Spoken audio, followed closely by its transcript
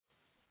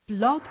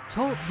Blog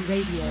Talk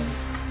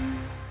Radio.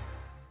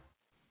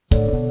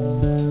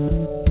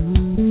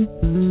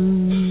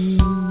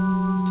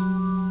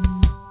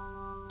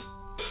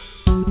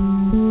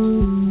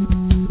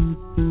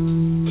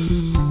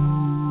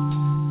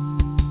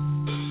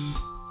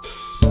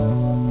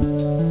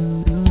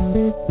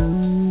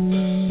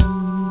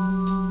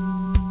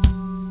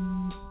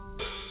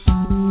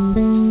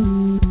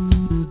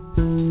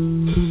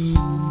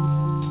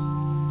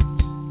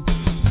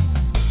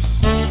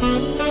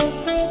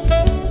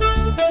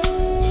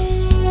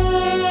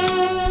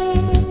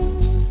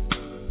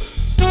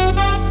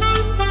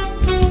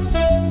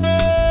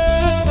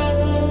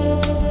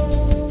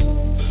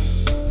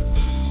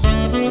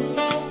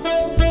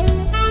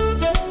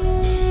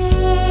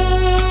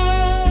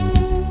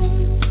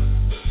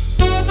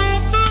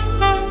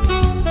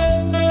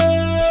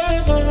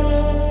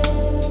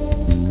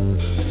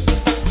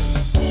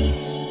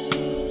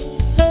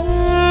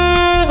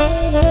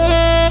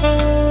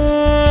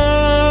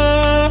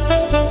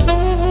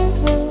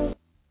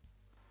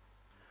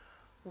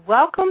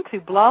 Welcome to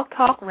Blog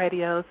Talk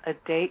Radio's A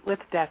Date with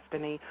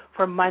Destiny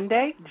for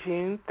Monday,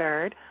 June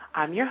 3rd.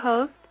 I'm your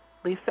host,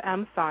 Lisa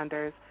M.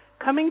 Saunders,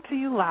 coming to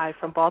you live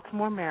from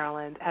Baltimore,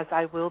 Maryland, as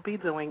I will be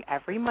doing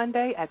every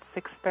Monday at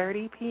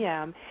 6:30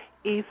 p.m.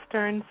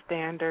 Eastern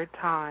Standard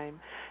Time.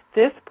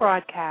 This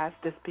broadcast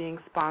is being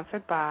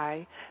sponsored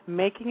by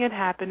Making It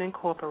Happen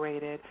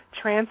Incorporated,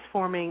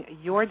 transforming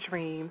your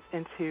dreams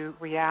into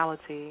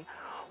reality.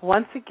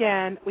 Once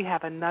again, we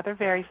have another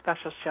very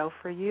special show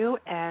for you,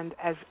 and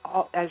as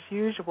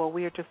usual,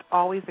 we are just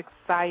always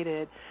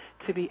excited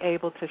to be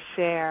able to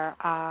share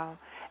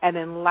and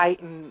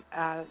enlighten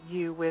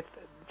you with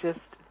just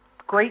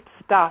great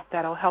stuff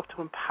that will help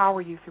to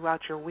empower you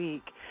throughout your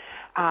week.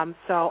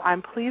 So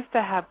I'm pleased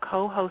to have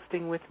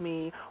co-hosting with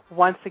me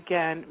once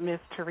again Ms.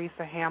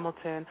 Teresa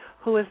Hamilton,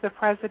 who is the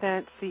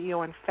president,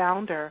 CEO, and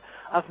founder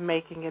of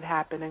Making It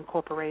Happen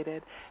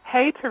Incorporated.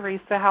 Hey,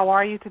 Teresa, how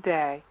are you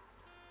today?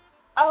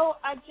 Oh,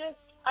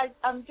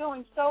 I'm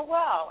doing so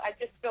well. I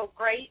just feel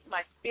great.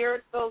 My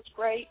spirit feels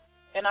great,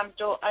 and I'm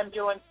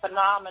doing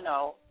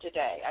phenomenal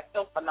today. I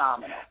feel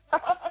phenomenal.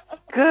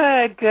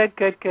 Good.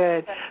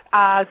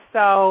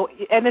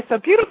 And it's a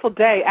beautiful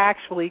day,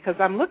 actually, because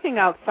I'm looking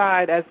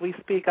outside as we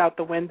speak out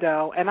the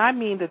window, and I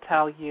mean to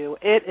tell you,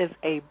 it is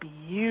a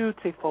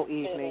beautiful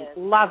evening.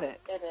 Love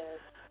it. It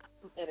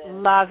is.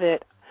 Love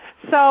it.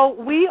 So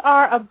we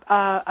are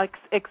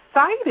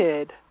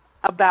excited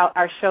about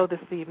our show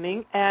this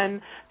evening,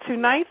 and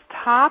tonight's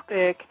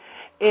topic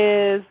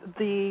is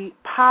the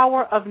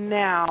power of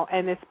now,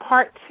 and it's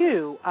part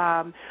 2.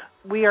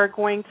 We are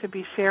going to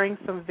be sharing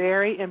some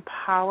very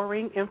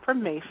empowering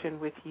information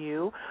with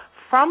you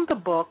from the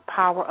book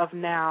Power of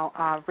Now,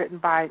 written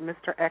by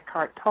Mr.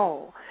 Eckhart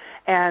Tolle,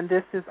 and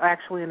this is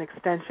actually an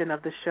extension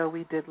of the show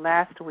we did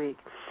last week.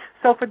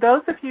 So for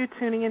those of you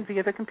tuning in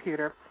via the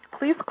computer,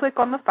 please click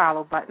on the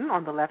follow button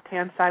on the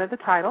left-hand side of the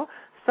title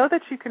so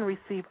that you can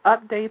receive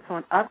updates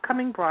on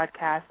upcoming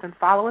broadcasts, and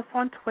follow us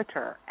on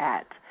Twitter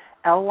at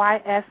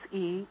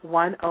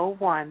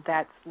LYSE101.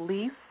 That's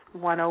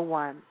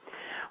Lise101.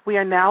 We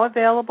are now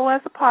available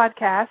as a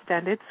podcast,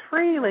 and it's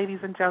free,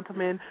 ladies and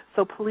gentlemen,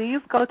 so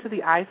please go to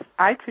the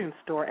iTunes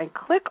store and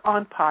click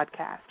on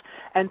podcast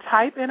and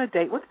type in A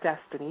Date with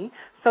Destiny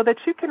so that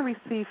you can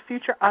receive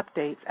future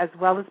updates as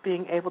well as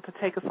being able to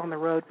take us on the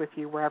road with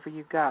you wherever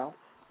you go.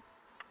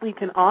 You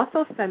can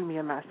also send me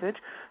a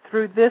message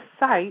through this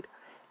site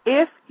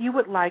if you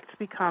would like to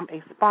become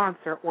a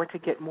sponsor or to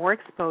get more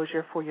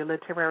exposure for your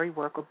literary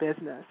work or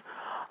business.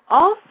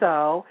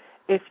 Also,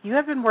 if you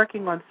have been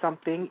working on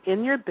something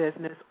in your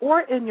business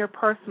or in your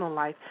personal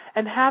life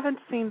and haven't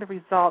seen the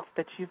results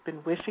that you've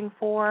been wishing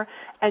for,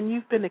 and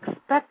you've been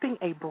expecting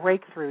a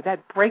breakthrough,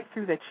 that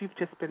breakthrough that you've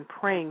just been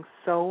praying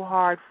so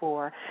hard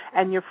for,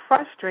 and you're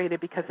frustrated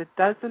because it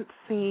doesn't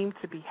seem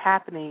to be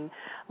happening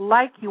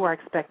like you are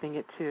expecting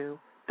it to,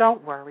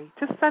 don't worry.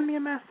 Just send me a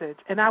message,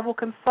 and I will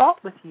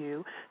consult with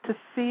you to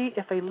see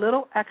if a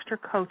little extra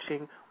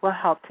coaching will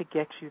help to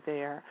get you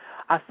there.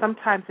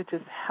 Sometimes it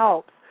just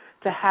helps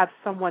to have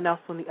someone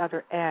else on the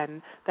other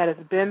end that has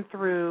been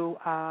through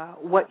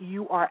what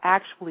you are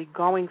actually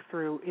going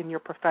through in your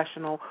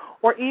professional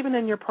or even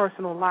in your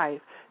personal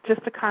life,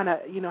 just to kind of,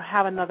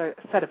 have another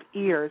set of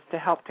ears to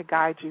help to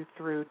guide you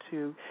through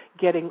to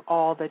getting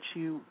all that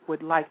you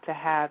would like to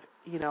have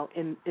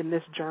in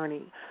this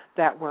journey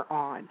that we're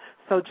on.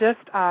 So just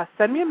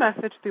send me a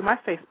message through my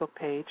Facebook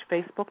page,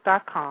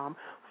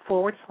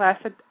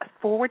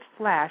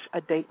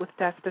 facebook.com/A Date with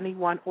Destiny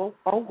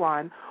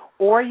 101,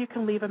 or you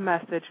can leave a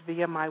message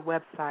via my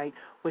website,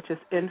 which is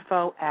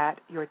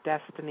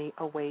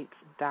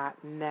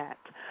info@yourdestinyawaits.net.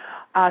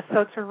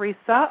 So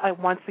Teresa,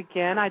 once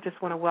again, I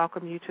just want to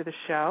welcome you to the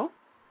show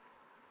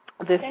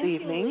this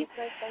evening. Thank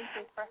you, Lisa. Thank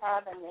you for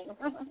having me.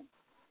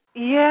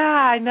 Yeah,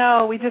 I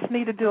know. We just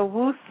need to do a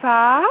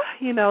woo-saw,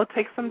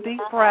 take some deep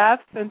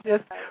breaths and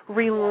just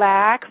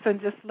relax and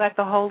just let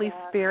the Holy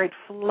Spirit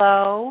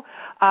flow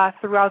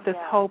throughout this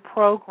whole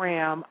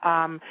program.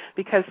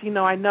 Because,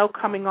 I know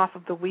coming off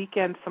of the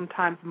weekend,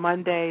 sometimes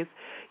Mondays,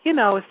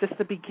 it's just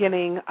the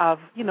beginning of,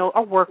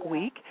 a work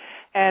week.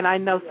 And I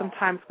know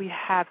sometimes we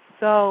have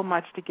so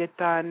much to get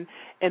done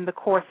in the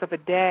course of a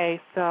day.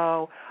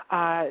 So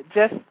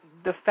just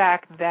the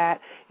fact that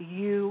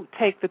you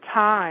take the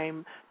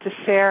time to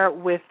share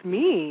with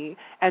me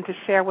and to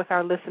share with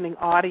our listening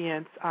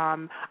audience,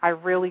 I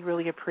really,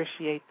 really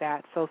appreciate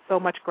that. So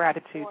much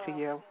gratitude to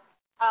you.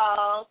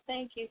 Oh,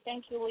 thank you,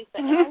 Lisa.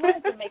 And I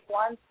wanted to make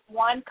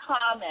one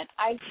comment.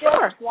 I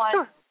just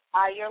want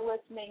your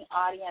listening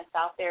audience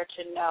out there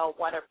to know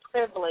what a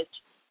privilege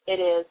it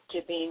is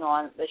to being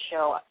on the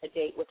show, A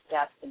Date with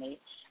Destiny.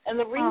 And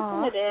the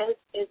reason it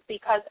is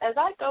because as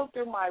I go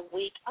through my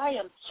week, I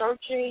am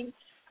searching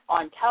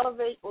on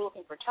television,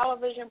 looking for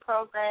television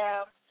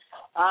programs,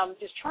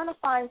 just trying to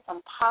find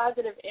some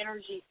positive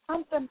energy,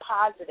 something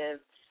positive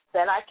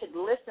that I could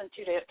listen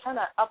to kind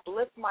of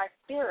uplift my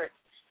spirits.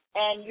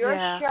 And your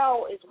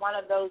show is one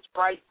of those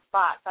bright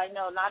spots. I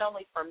know not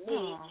only for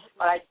me,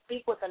 but I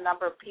speak with a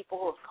number of people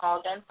who have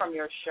called in from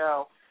your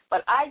show.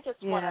 But I just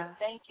want to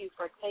thank you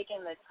for taking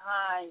the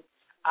time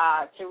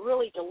to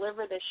really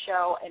deliver this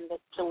show and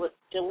to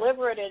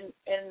deliver it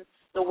in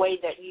the way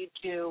that you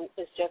do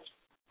is just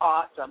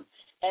awesome.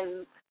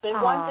 And the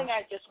one thing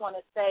I just want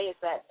to say is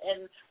that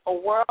in a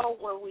world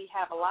where we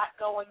have a lot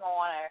going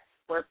on,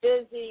 we're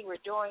busy,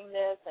 we're doing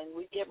this, and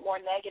we get more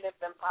negative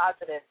than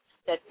positive,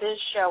 that this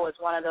show is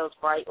one of those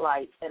bright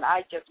lights. And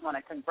I just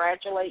want to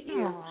congratulate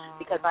you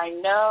because I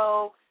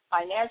know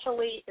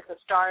financially it's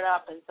a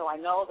startup, and so I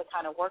know the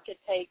kind of work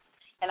it takes.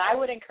 And I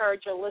would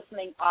encourage your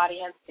listening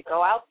audience to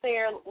go out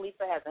there.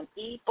 Lisa has an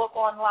e-book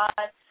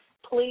online.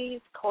 Please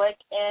click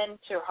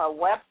into her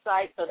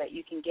website so that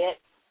you can get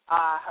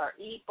her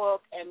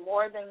e-book, and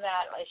more than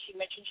that, as she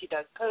mentioned, she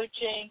does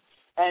coaching.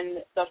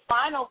 And the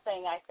final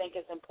thing I think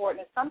is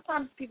important is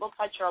sometimes people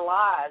touch your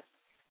lives,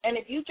 and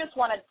if you just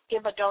want to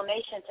give a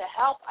donation to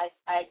help,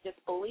 I just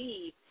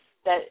believe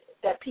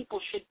that people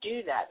should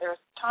do that.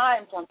 There's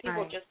times when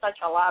people just touch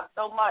our lives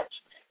so much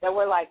that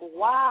we're like,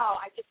 wow,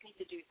 I just need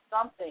to do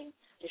something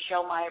to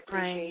show my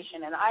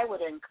appreciation, and I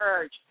would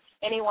encourage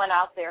anyone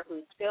out there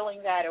who's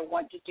feeling that or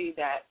want to do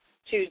that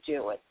to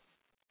do it.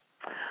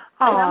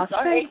 Oh,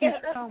 thank you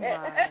so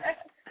much.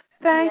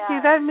 Thank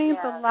you. That means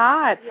a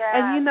lot.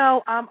 And,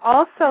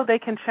 also they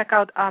can check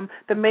out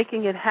the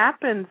Making It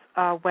Happens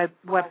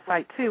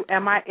website, too,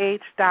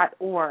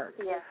 MIH.org.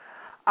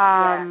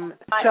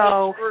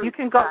 So you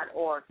can go,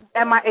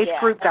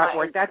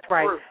 MIHgroup.org, that's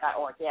right.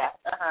 Group.org,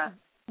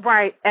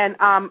 Right, and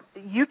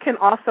you can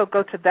also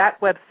go to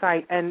that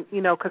website and,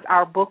 because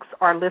our books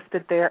are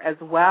listed there as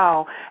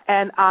well.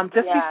 And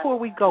just before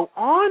we go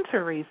on,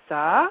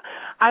 Teresa,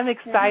 I'm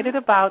excited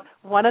about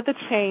one of the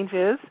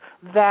changes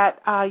that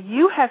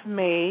you have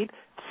made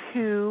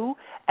to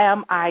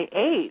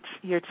MIH.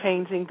 You're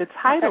changing the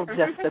title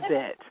just a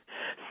bit.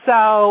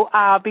 So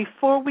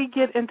before we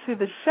get into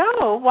the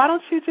show, why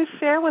don't you just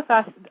share with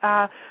us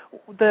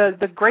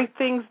the great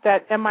things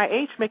that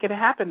MIH, Make It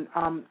Happen,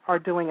 are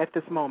doing at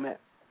this moment?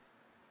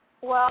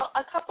 Well,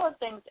 a couple of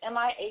things.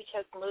 MIH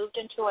has moved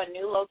into a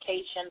new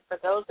location.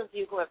 For those of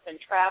you who have been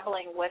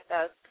traveling with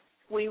us,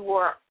 we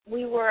were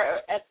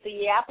at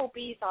the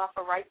Applebee's off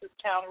of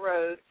Ricestown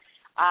Road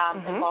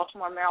in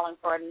Baltimore, Maryland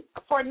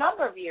for a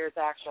number of years,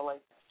 actually.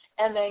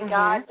 And then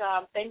God,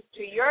 thanks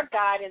to your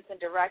guidance and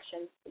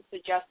directions,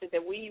 suggested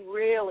that we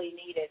really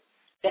needed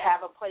to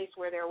have a place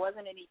where there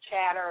wasn't any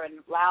chatter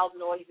and loud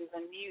noises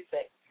and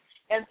music.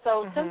 And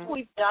so since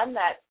we've done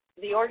that,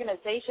 the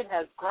organization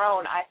has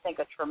grown, I think,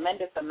 a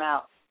tremendous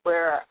amount.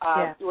 We're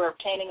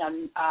obtaining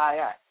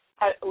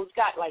we've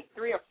got like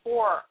 3 or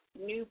 4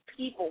 new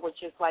people,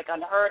 which is like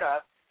unheard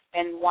of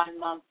in 1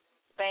 month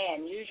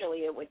span.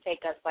 Usually it would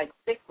take us like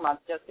 6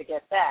 months just to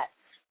get that.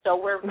 So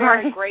we're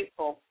very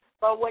grateful.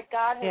 But what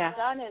God has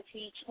done is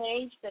he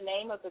changed the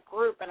name of the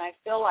group, and I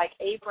feel like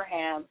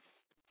Abraham,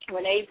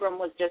 when Abram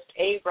was just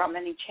Abram,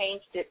 and he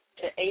changed it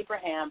to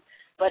Abraham.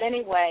 But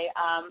anyway,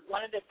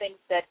 one of the things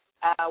that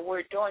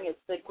we're doing is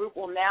the group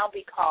will now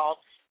be called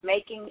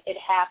Making It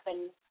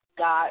Happen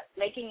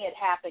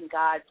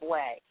God's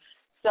Way.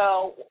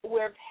 So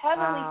we're a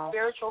heavily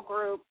spiritual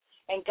group,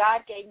 and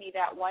God gave me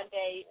that one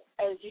day,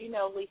 as you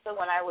know, Lisa,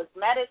 when I was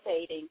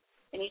meditating,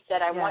 and he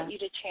said, I want you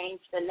to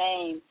change the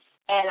name.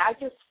 And I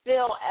just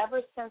feel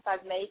ever since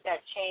I've made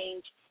that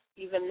change,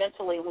 even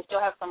mentally, we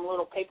still have some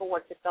little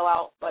paperwork to fill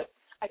out, but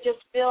I just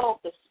feel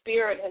the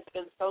spirit has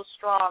been so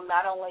strong,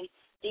 not only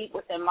deep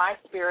within my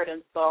spirit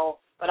and soul,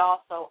 but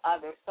also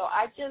others. So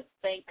I just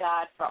thank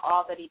God for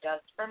all that he does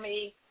for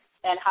me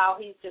and how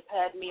he's just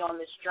had me on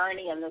this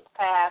journey and this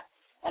path.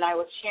 And I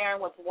was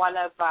sharing with one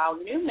of our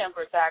new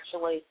members,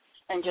 actually,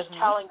 and just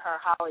telling her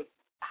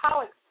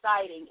how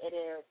exciting it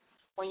is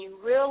when you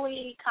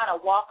really kind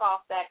of walk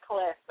off that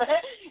cliff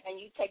and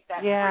you take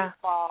that free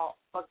fall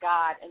for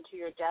God into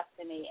your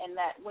destiny. And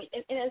that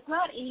and it's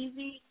not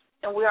easy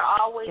and we're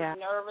always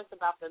nervous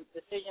about the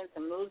decisions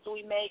and moves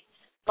we make.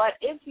 But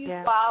if you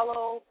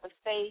follow the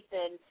faith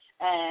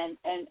and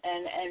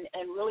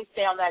really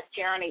stay on that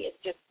journey, it's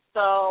just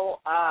so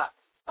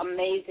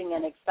amazing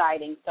and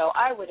exciting. So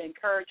I would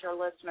encourage your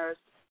listeners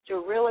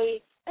to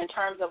really, in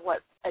terms of what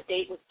A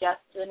Date with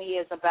Destiny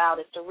is about,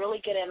 is to really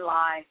get in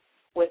line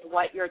with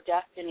what your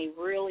destiny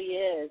really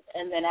is,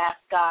 and then ask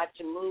God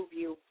to move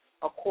you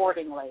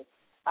accordingly.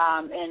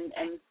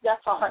 And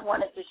that's all I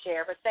wanted to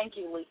share. But thank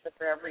you, Lisa,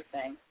 for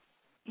everything.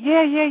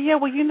 Yeah.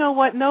 Well, you know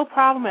what? No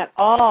problem at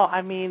all.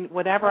 I mean,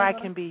 whatever I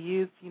can be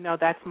used,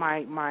 that's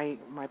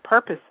my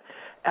purpose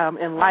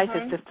in life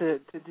is just to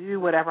do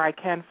whatever I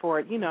can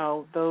for,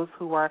 those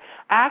who are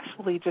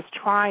actually just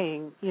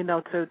trying,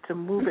 to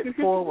move it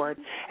forward.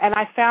 And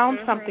I found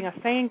a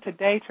saying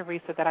today,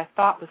 Teresa, that I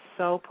thought was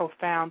so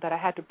profound that I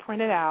had to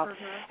print it out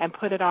and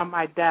put it on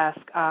my desk,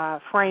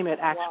 frame it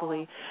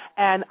actually.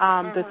 And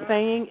the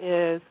saying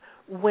is,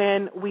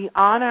 when we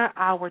honor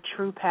our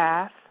true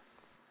path,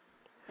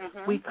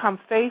 we come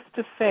face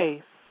to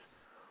face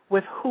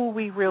with who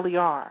we really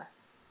are.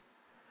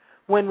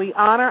 When we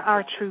honor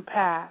our true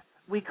path,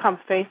 we come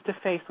face to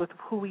face with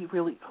who we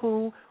really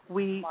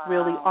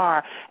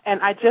are.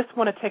 And I just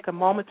want to take a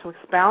moment to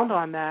expound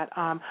on that.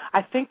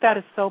 I think that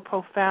is so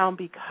profound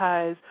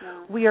because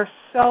we are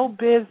so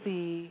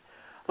busy,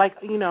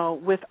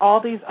 with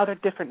all these other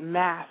different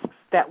masks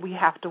that we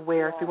have to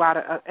wear throughout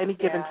any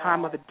given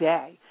time of the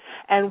day.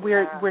 And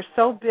we're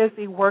so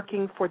busy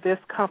working for this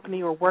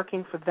company or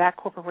working for that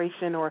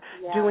corporation or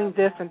doing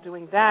this and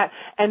doing that.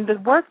 And the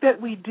work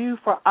that we do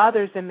for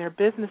others in their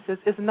businesses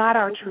is not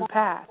our true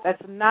path.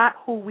 That's not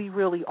who we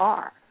really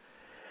are.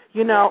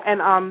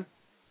 And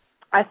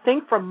I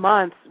think for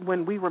months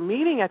when we were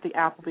meeting at the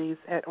Applebee's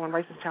on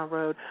Reisterstown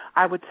Road,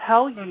 I would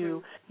tell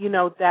you,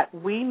 that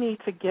we need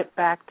to get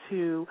back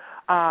to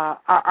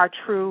our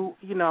true,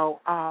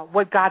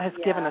 what God has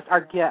given us,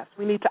 our gifts.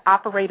 We need to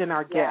operate in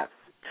our gifts.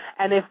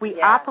 And if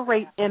we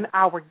operate in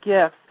our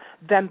gifts,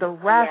 then the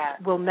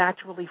rest will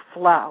naturally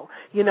flow.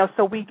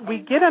 So we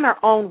get in our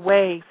own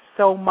way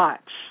so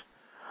much.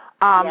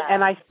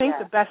 And I think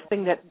the best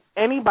thing that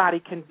anybody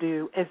can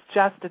do is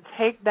just to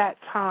take that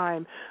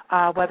time,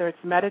 whether it's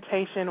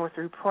meditation or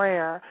through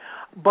prayer,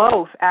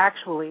 both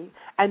actually,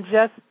 and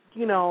just,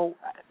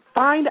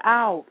 find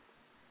out,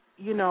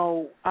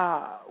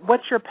 what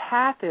your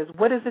path is.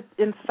 What is it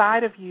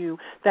inside of you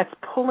that's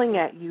pulling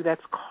at you,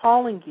 that's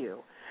calling you?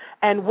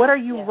 And what are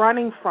you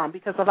running from?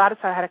 Because a lot of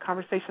times I had a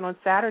conversation on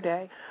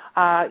Saturday.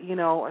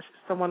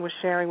 Someone was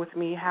sharing with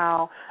me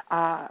how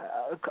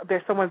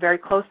there's someone very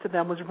close to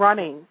them was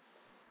running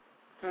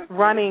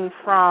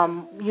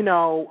from,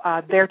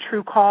 their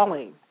true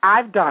calling.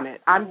 I've done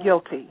it. I'm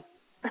guilty.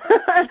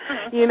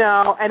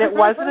 And it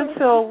wasn't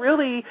until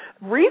really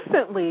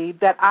recently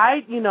that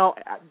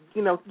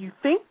you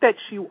think that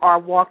you are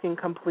walking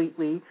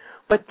completely,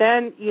 but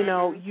then,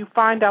 you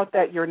find out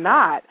that you're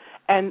not.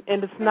 And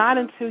it's not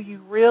until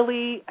you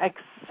really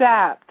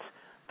accept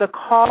the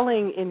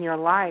calling in your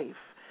life,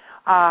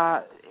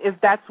 if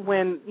that's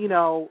when,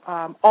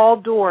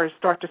 all doors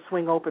start to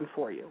swing open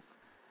for you.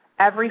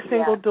 Every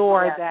single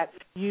door that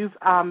you've,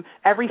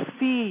 every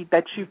seed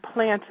that you've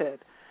planted,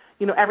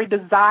 every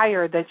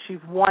desire that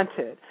you've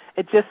wanted,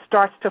 it just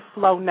starts to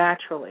flow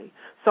naturally.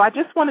 So I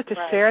just wanted to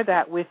share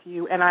that with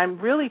you, and I'm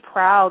really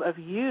proud of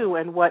you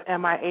and what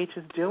MIH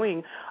is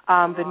doing,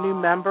 the new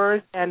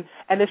members, and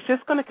it's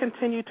just going to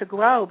continue to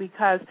grow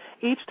because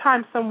each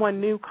time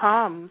someone new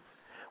comes,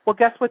 well,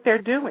 guess what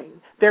they're doing?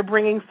 They're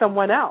bringing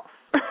someone else.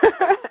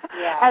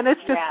 And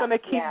it's just going to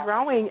keep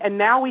growing, and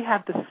now we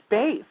have the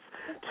space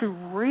to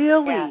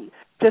really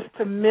just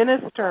to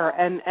minister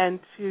and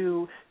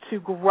to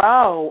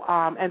grow.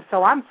 And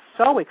so I'm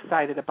so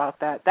excited about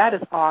that. That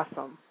is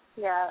awesome.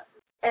 Yeah,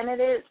 and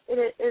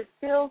it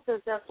feels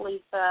as if,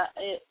 Lisa,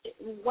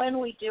 when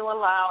we do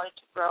allow it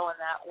to grow in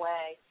that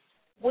way,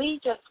 we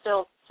just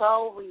feel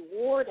so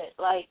rewarded.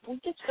 Like, we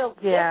just feel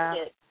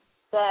gifted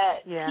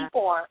that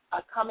people are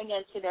coming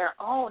into their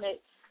own.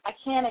 I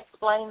can't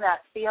explain that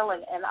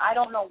feeling, and I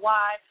don't know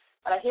why,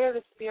 but I hear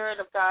the Spirit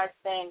of God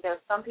saying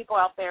there's some people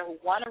out there who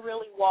want to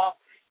really walk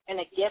in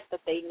a gift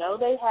that they know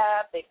they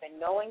have. They've been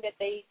knowing that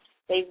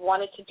they've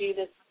wanted to do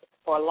this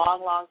for a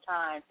long, long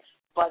time,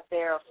 but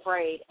they're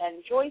afraid.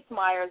 And Joyce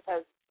Myers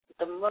has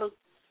the most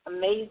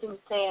amazing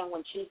saying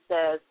when she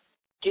says,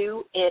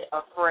 "Do it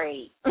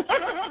afraid." False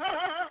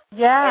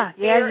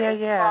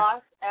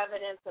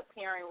evidence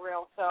appearing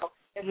real. So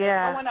if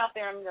there's someone out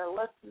there in the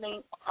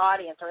listening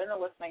audience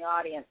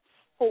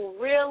who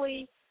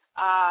really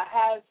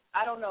has,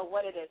 I don't know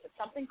what it is, it's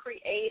something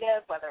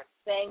creative, whether it's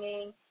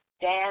singing,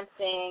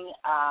 dancing,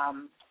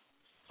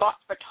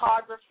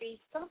 photography,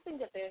 something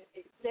that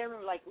they're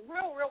like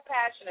real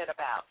passionate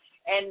about.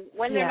 And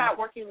when they're not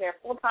working their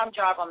full-time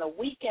job on the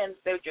weekends,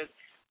 they're just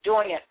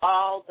doing it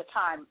all the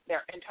time.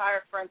 Their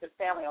entire friends and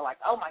family are like,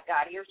 oh, my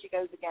God, here she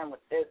goes again with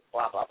this,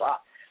 blah, blah,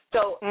 blah.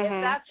 So if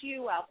that's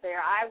you out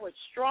there, I would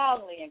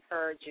strongly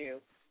encourage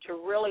you to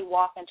really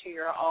walk into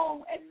your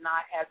own and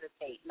not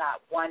hesitate,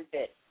 not one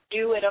bit.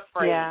 Do it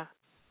afraid. Yeah.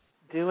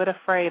 Do it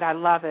afraid. I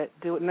love it.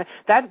 Do it.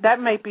 That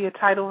might be a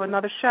title of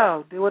another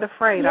show. Do it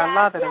afraid. I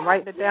love it. I'm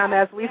writing it down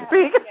as we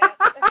speak.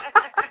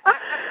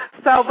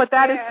 So, but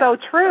that is so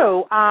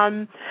true.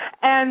 And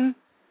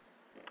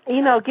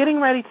you know,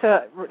 getting ready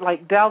to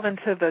like delve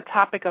into the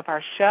topic of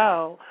our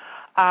show.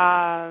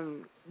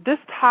 This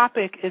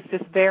topic is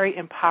just very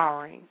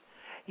empowering.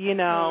 You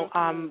know,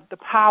 the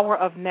power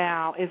of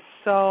now is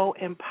so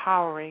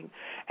empowering.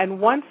 And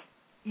once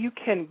you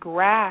can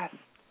grasp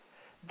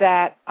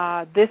that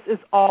this is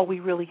all we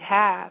really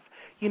have,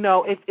 you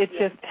know, it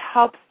just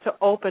helps to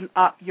open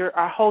up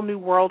a whole new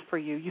world for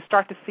you. You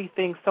start to see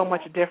things so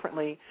much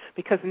differently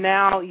because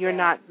now you're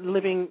not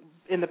living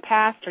in the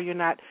past or you're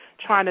not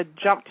trying to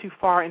jump too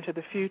far into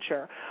the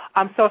future.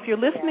 So if you're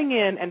listening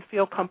in and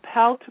feel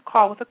compelled to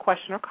call with a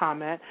question or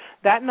comment,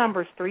 that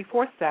number is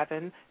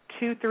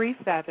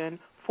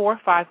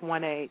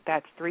 347-237-4518.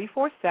 That's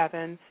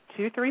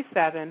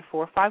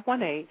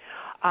 347-237-4518.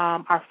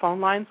 Our phone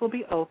lines will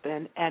be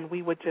open, and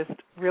we would just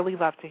really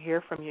love to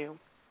hear from you.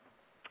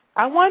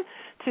 I want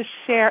to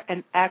share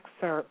an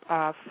excerpt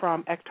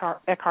from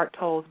Eckhart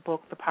Tolle's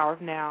book, The Power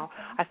of Now.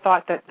 I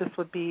thought that this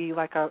would be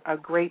like a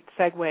great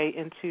segue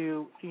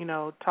into, you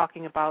know,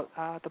 talking about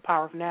the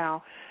power of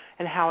now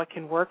and how it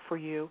can work for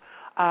you.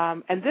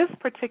 And this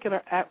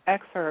particular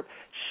excerpt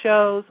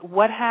shows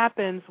what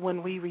happens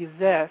when we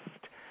resist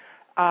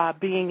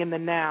being in the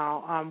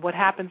now, what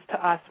happens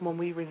to us when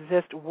we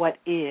resist what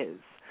is.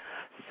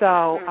 So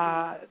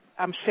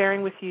I'm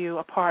sharing with you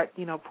a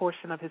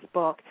portion of his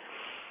book.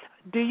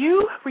 Do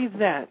you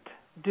resent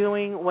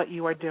doing what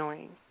you are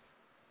doing?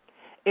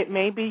 It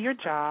may be your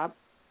job,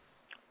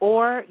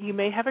 or you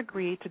may have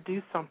agreed to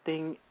do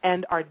something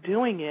and are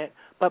doing it,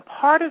 but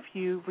part of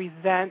you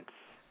resents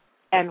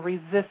and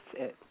resists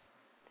it.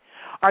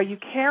 Are you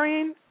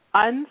carrying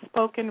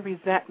unspoken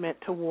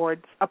resentment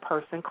towards a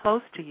person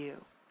close to you?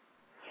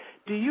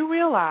 Do you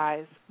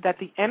realize that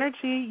the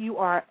energy you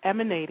are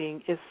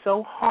emanating is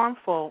so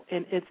harmful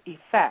in its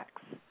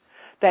effects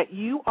that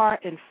you are,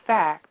 in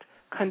fact,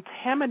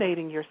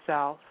 contaminating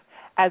yourself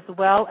as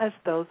well as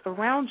those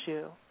around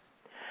you?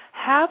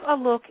 Have a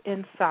look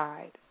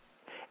inside.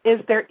 Is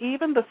there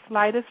even the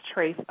slightest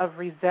trace of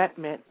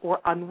resentment or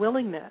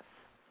unwillingness?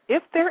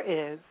 If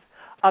there is,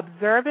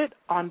 observe it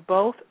on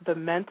both the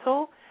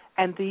mental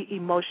and the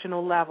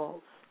emotional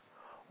levels.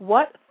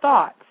 What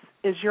thoughts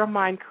is your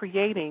mind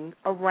creating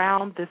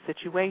around this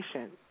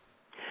situation?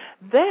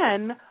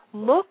 Then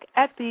look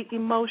at the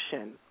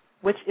emotion,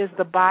 which is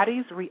the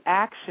body's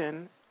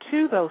reaction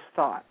to those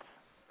thoughts.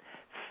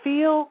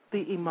 Feel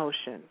the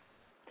emotion.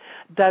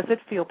 Does it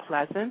feel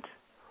pleasant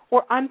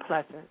or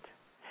unpleasant?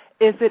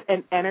 Is it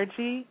an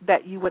energy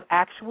that you would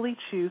actually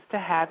choose to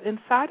have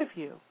inside of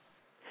you?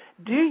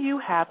 Do you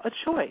have a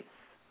choice?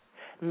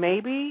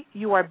 Maybe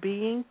you are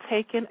being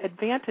taken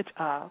advantage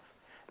of.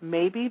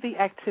 Maybe the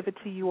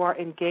activity you are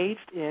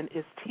engaged in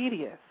is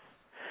tedious.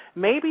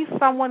 Maybe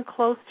someone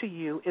close to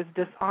you is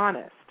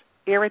dishonest,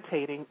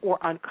 irritating, or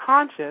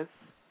unconscious,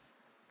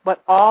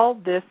 but all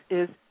this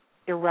is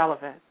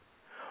irrelevant.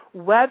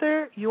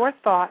 Whether your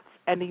thoughts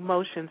and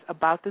emotions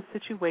about the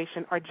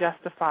situation are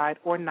justified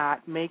or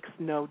not makes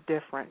no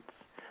difference.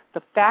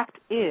 The fact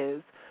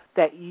is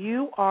that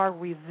you are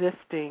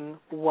resisting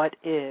what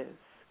is.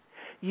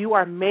 You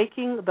are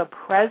making the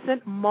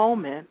present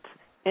moment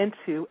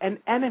into an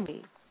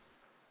enemy.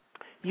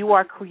 You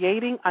are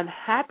creating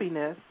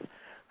unhappiness,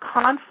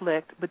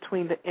 conflict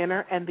between the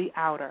inner and the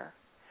outer.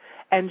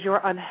 And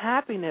your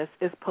unhappiness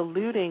is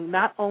polluting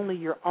not only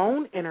your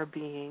own inner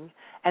being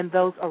and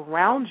those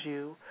around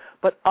you,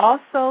 but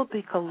also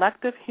the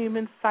collective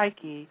human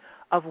psyche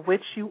of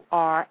which you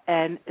are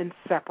an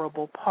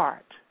inseparable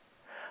part.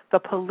 The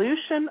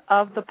pollution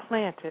of the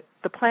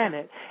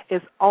planet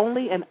is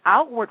only an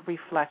outward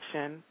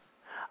reflection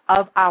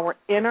of our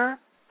inner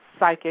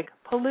psychic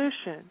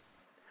pollution.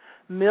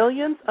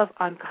 Millions of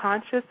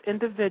unconscious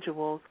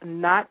individuals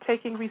not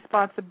taking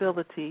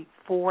responsibility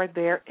for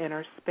their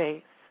inner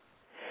space.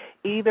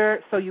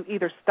 So you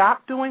either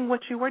stop doing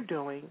what you are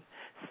doing,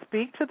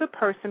 speak to the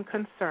person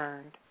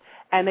concerned,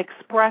 and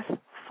express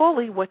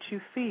fully what you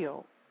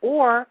feel,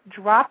 or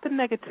drop the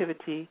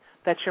negativity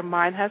that your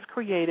mind has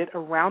created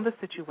around the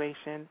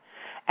situation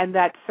and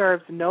that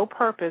serves no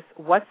purpose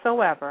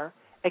whatsoever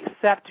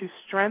except to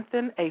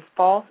strengthen a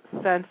false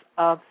sense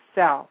of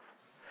self.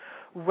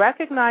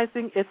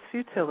 Recognizing its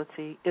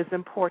futility is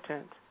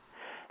important.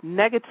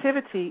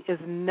 Negativity is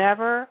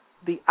never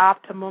the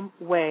optimum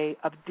way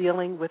of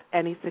dealing with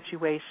any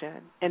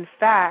situation. In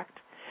fact,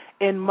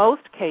 in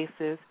most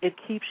cases, it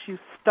keeps you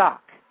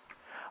stuck,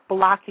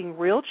 blocking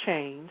real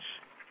change,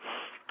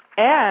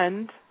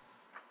 and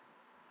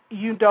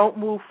you don't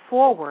move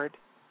forward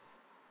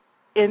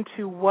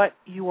into what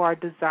you are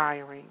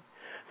desiring.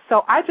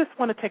 So I just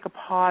want to take a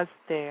pause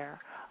there.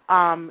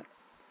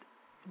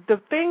 The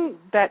thing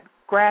that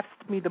grabs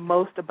me the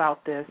most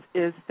about this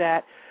is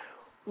that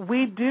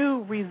we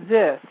do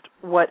resist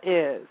what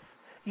is.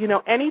 You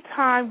know,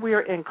 anytime we're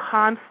in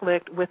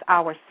conflict with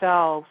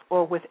ourselves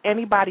or with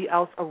anybody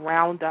else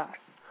around us,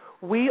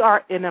 we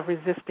are in a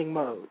resisting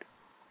mode.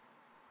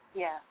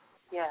 Yeah.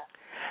 Yeah.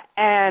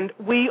 And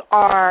we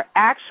are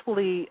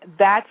actually,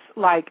 that's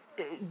like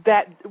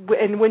that,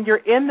 and when you're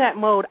in that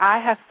mode, I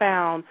have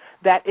found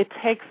that it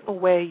takes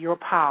away your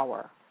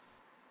power.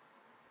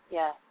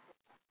 Yeah.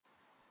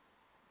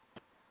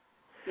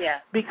 Yeah.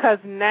 Because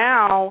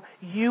now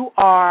you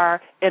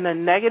are in a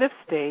negative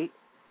state.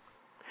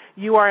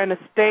 You are in a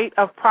state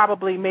of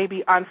probably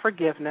maybe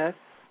unforgiveness.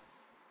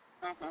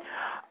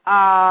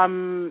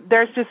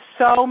 There's just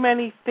so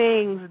many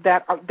things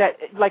that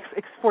like,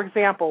 for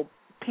example,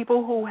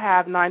 people who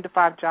have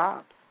 9-to-5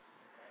 jobs,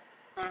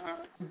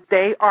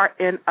 they are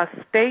in a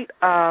state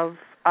of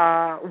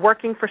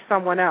working for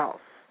someone else,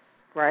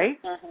 right?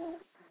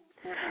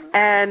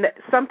 And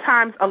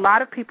sometimes a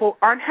lot of people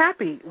aren't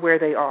happy where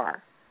they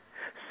are.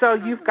 So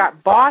you've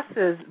got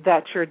bosses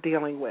that you're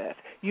dealing with.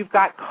 You've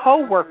got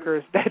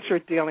coworkers that you're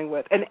dealing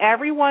with. And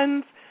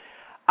everyone's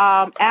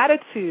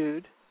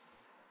attitude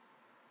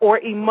or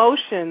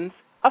emotions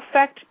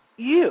affect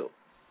you.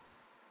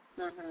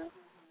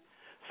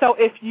 So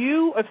if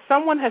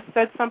someone has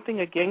said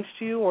something against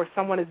you, or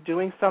someone is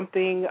doing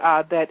something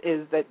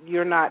that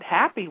you're not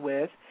happy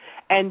with,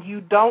 and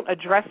you don't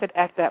address it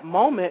at that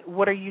moment,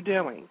 what are you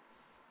doing?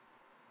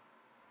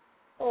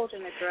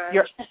 Holding a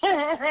grudge.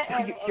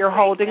 You're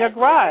holding a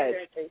grudge.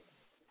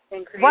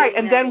 Right,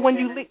 and then when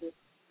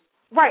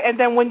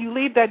you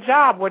leave that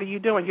job, what are you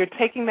doing? You're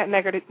taking that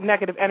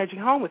negative energy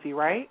home with you,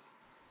 right?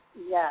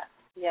 Yeah,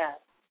 yeah.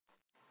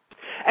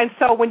 And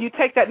so when you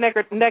take that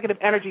negative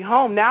energy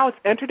home, now it's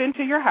entered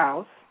into your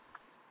house.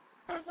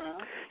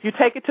 You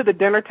take it to the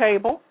dinner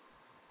table.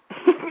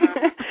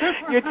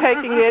 You're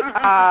taking it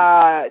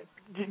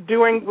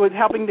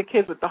helping the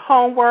kids with the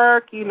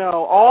homework,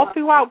 all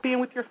throughout being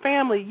with your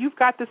family, you've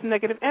got this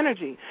negative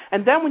energy.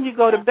 And then when you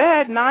go to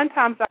bed, 9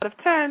 times out of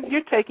 10,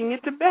 you're taking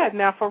it to bed.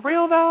 Now, for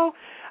real, though,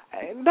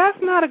 that's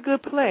not a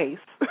good place.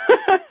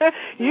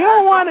 You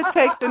don't want to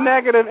take the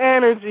negative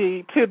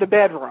energy to the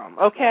bedroom,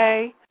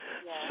 okay?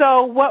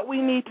 So what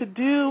we need to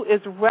do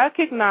is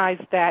recognize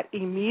that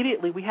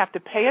immediately. We have to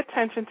pay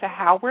attention to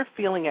how we're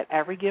feeling at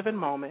every given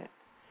moment,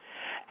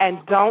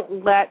 and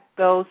don't let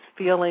those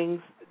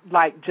feelings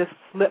just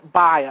slip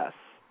by us,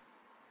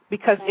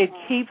 because it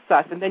keeps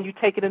us, and then you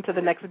take it into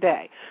the next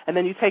day, and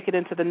then you take it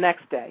into the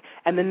next day,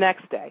 and the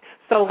next day.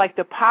 So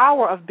the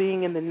power of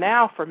being in the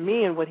now for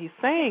me, and what he's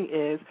saying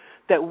is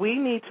that we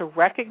need to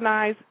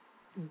recognize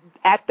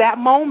at that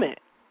moment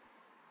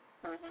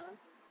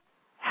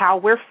how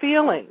we're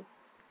feeling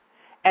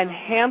and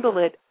handle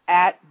it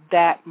at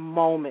that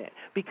moment,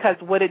 because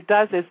what it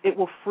does is it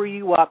will free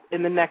you up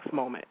in the next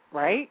moment,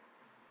 right?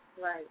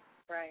 Right.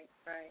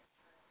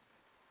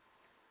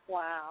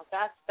 Wow,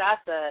 that's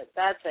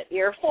an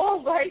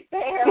earful right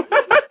there.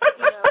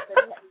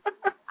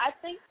 I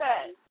think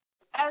that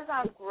as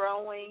I'm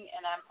growing,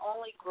 and I'm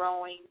only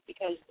growing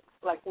because,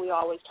 like we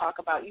always talk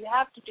about, you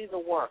have to do the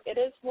work. It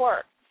is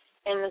work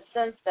in the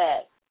sense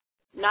that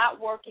not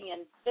working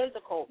in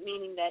physical,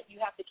 meaning that you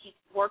have to keep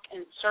work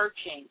and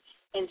searching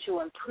and to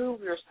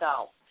improve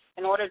yourself.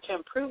 In order to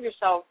improve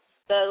yourself,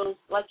 those,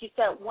 like you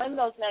said, when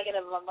those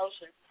negative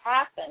emotions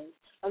happen,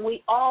 and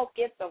we all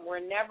get them, we're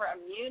never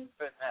immune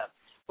from them.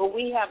 But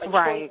we have a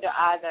choice to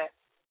either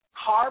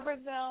harbor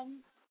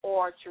them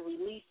or to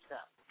release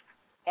them.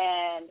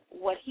 And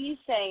what he's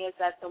saying is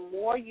that the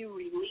more you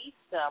release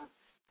them,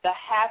 the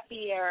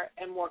happier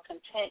and more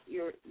content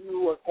you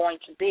are going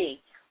to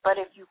be. But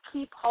if you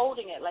keep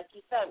holding it, like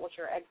you said, which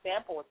your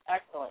example was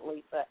excellent,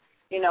 Lisa,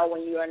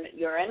 when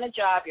you're in a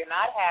job, you're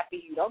not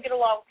happy, you don't get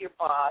along with your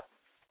boss,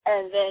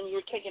 and then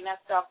you're taking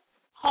that stuff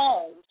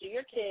home to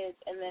your kids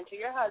and then to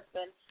your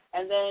husband,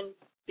 and then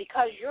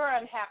because you're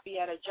unhappy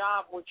at a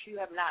job which you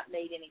have not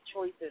made any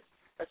choices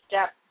or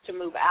steps to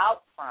move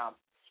out from.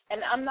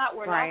 And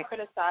we're not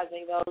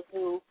criticizing those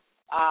who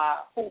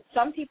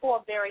some people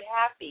are very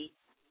happy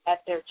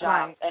at their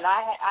job. And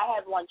I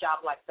had one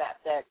job like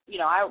that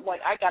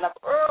I got up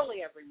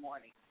early every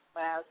morning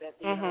when I was at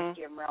the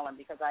University of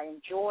Maryland, because I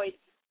enjoyed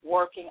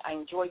working, I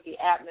enjoyed the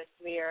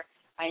atmosphere,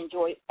 I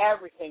enjoyed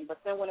everything. But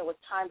then when it was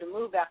time to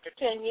move after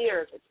 10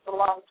 years, it's a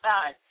long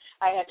time,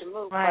 I had to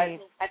move. But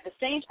at the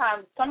same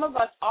time, some of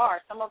us are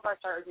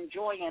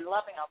enjoying and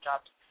loving our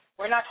jobs.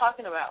 We're not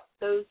talking about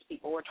those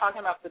people. We're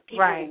talking about the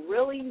people who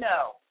really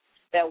know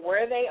that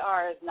where they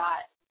are is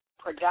not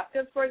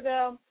productive for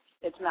them.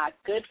 It's not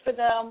good for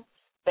them.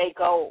 They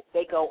go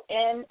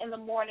in the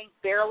morning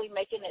barely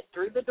making it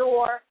through the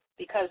door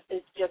because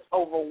it's just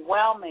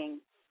overwhelming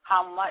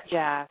how much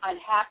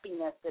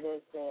unhappiness it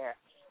is there.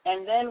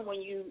 And then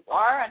when you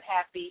are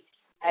unhappy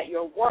at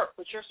your work,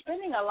 but you're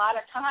spending a lot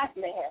of time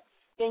there,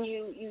 then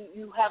you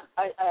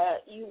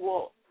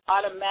will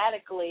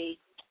automatically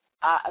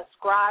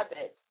ascribe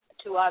it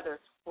to others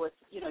with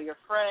your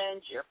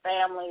friends, your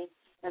family,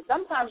 and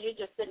sometimes you're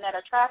just sitting at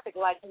a traffic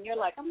light and you're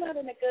like, I'm not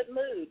in a good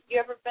mood. You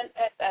ever been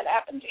that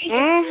happened to you?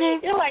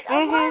 You're like,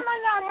 why am I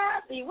not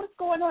happy? What's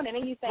going on? And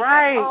then you think,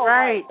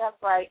 right, that's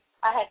right.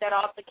 I had that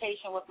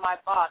altercation with my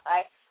boss.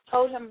 I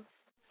told him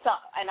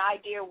an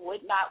idea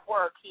would not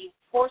work. He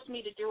forced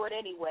me to do it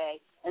anyway,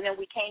 and then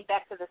we came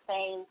back to the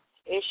same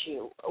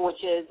issue,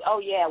 which is, oh,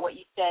 yeah, what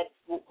you said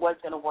was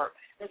going to work.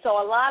 And so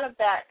a lot of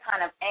that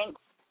kind of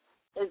angst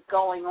is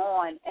going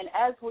on. And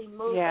as we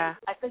move,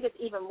 I think it's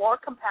even more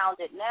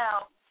compounded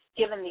now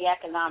given the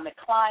economic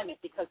climate,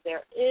 because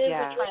there is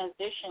a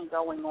transition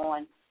going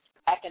on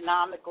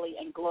economically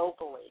and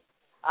globally.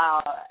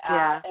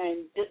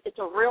 And it's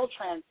a real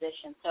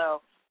transition. So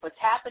what's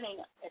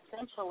happening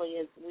essentially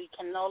is we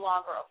can no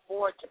longer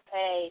afford to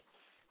pay.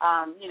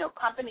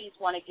 Companies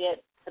want to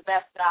get the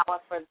best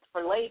dollar for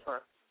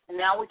labor, and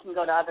now we can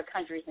go to other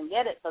countries and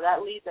get it. So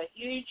that leaves a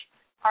huge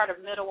part of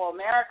middle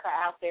America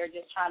out there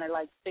just trying to,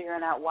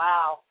 figuring out,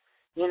 wow,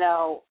 in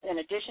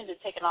addition to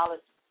taking all this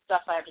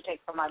stuff I have to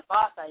take from my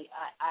boss,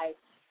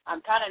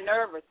 I'm kind of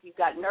nervous. You've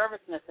got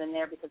nervousness in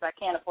there because I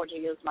can't afford to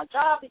lose my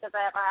job because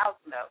I have a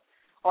house note,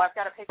 or I've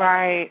got to pay for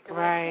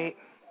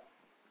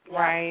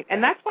Right.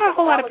 And that's why a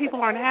whole lot of people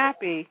aren't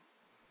happy.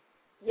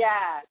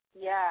 Yes.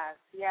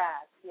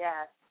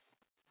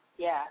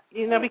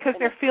 Because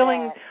they're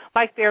feeling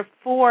like they're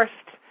forced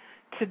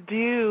to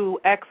do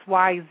X,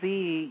 Y,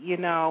 Z,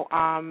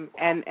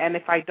 and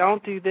if I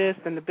don't do this,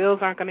 then the bills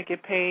aren't going to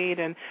get paid.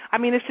 And,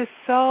 it's just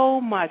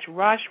so much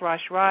rush,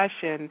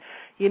 and,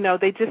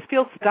 they just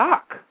feel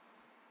stuck.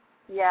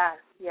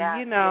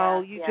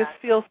 You just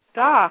feel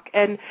stuck.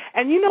 And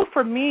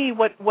for me,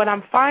 what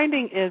I'm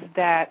finding is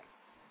that,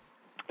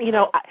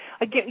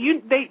 again,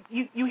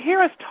 you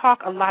hear us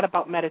talk a lot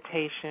about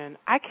meditation.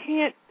 I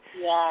can't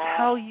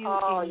tell you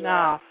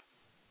enough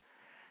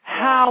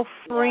how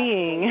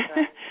freeing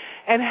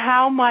and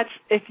how much,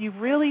 if you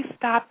really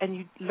stop and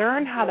you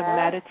learn how to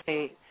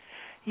meditate,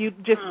 you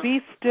just be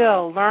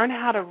still, learn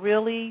how to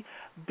really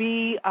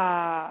be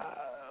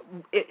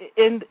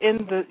in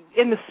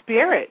the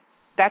spirit.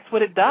 That's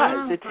what it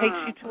does. It takes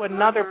you to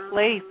another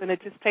place, and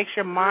it just takes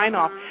your mind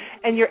off,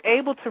 and you're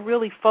able to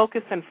really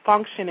focus and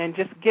function and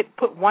just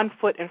put one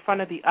foot in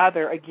front of the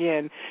other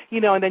again,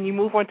 and then you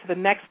move on to the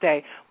next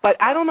day. But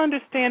I don't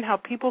understand how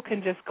people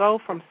can just go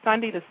from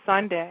Sunday to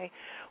Sunday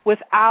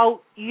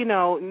without,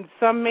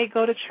 some may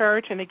go to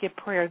church and they get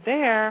prayer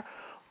there,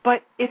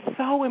 but it's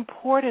so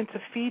important to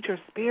feed your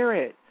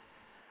spirit.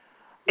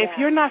 If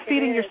you're not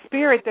feeding your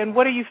spirit, then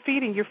what are you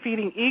feeding? You're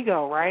feeding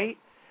ego, right?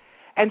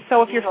 And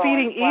so if you're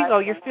feeding ego,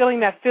 you're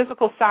feeling that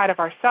physical side of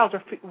ourselves.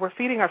 We're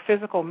feeding our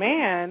physical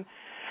man,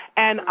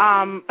 and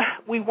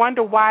we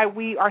wonder why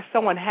we are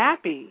so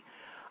unhappy,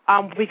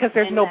 because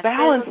there's no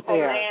balance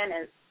there.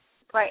 And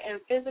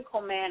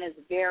physical man is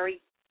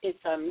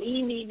it's a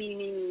me.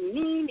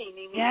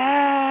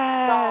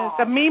 Yes,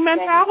 the me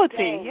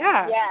mentality,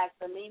 Yes,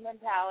 the me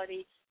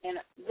mentality, and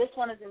this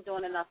one isn't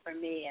doing enough for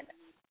me, and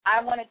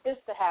I wanted this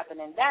to happen,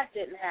 and that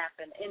didn't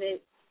happen, and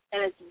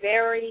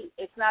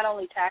it's not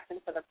only taxing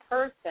for the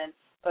person,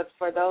 but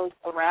for those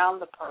around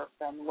the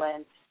person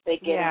when they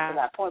get into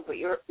that point. But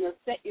you're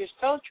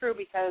so true,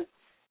 because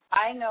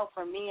I know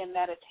for me in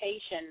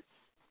meditation,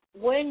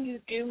 when you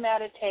do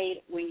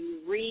meditate, when you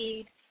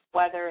read,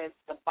 whether it's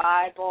the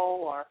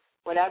Bible or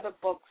whatever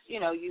books,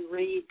 you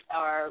read,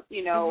 or,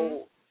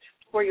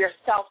 for your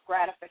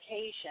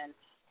self-gratification,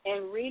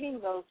 and reading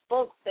those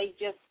books,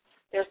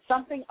 there's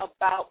something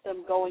about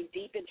them going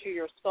deep into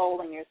your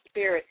soul and your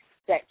spirit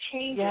that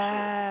changes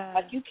you.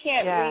 Like, you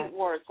can't read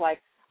words like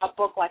a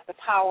book like The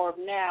Power of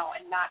Now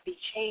and not be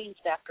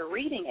changed after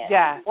reading it,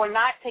 or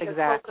not take a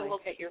closer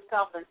look at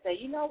yourself and say,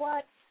 you know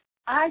what,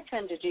 I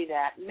tend to do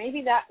that. Maybe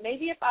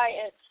if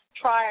I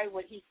try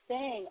what he's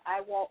saying,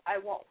 I won't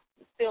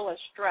feel as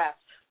stressed,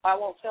 or I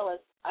won't feel as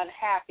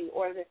unhappy,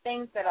 or the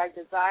things that I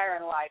desire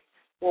in life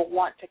will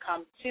want to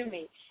come to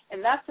me.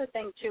 And that's the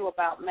thing, too,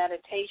 about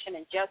meditation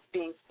and just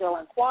being still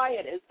and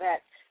quiet, is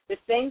that the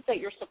things that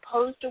you're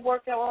supposed to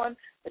work on,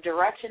 the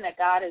direction that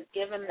God has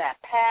given, that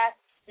path,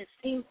 it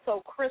seems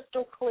so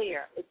crystal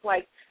clear. It's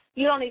like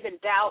you don't even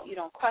doubt, you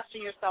don't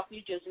question yourself,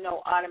 you just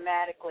know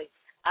automatically,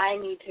 I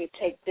need to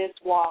take this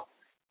walk,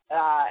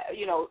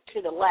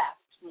 to the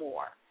left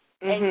more.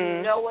 And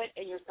you know it,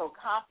 and you're so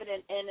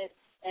confident in it,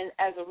 and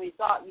as a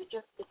result,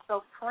 it's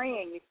so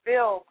freeing. You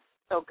feel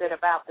so good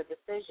about the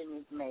decision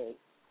you've made.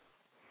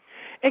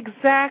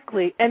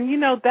 Exactly. And,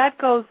 that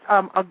goes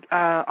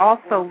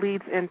also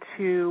leads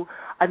into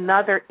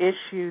another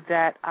issue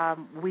that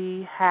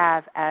we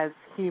have as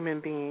human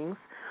beings,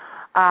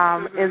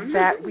 is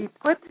that we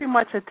put too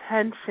much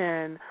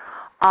attention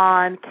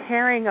on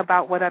caring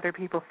about what other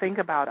people think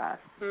about us.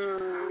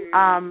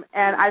 And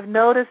I've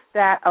noticed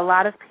that a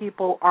lot of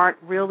people aren't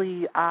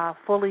really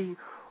fully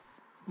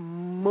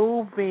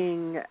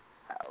moving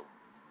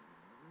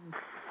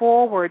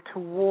forward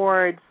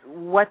towards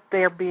what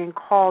they're being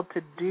called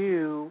to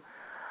do,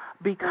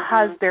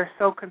 because they're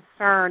so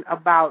concerned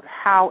about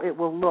how it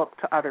will look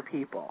to other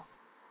people.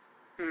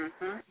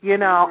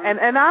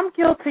 And I'm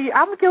guilty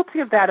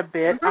of that a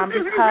bit,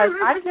 because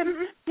I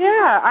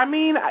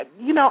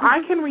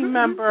can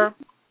remember,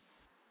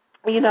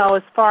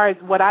 as far as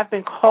what I've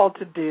been called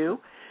to do,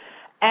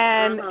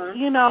 And,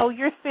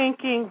 you're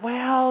thinking,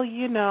 well,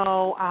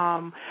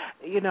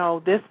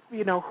 this,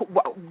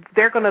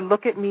 they're going to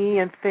look at me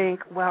and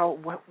think, well,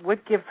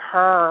 what gives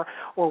her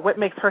or what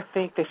makes her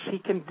think that she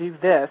can do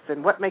this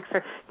and what makes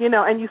her,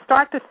 and you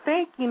start to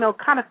think,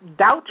 kind of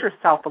doubt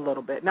yourself a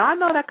little bit. Now, I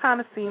know that kind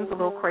of seems a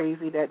little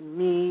crazy that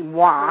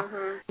moi,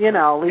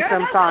 Lisa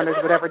M. Saunders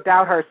would ever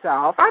doubt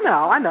herself. I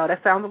know,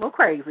 that sounds a little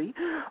crazy.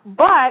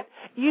 But,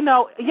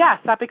 yes,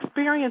 I've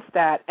experienced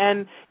that.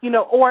 And,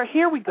 or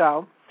here we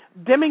go.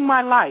 Dimming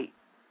my light,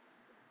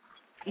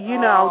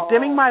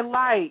 dimming my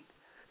light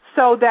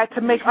so that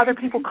to make other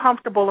people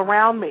comfortable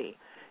around me,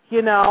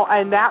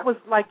 and that was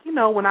like,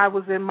 when I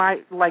was in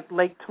my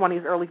late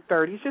 20s, early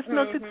 30s, just,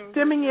 just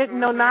dimming it,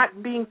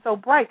 not being so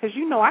bright because,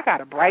 I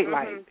got a bright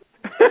light.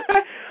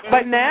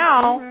 But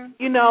now,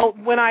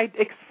 when I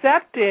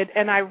accepted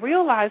and I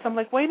realized, I'm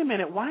like, wait a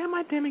minute, why am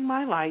I dimming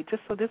my light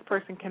just so this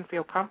person can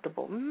feel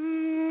comfortable?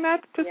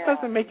 That just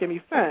doesn't make any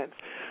sense.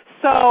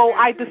 So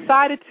I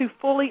decided to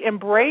fully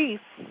embrace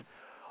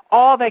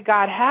all that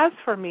God has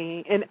for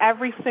me in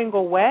every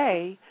single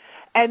way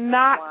and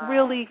not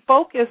really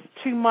focus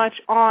too much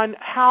on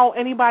how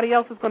anybody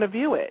else is going to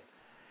view it.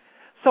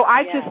 So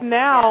I just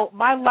now,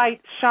 my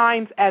light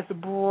shines as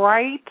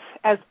bright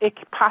as it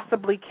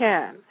possibly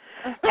can.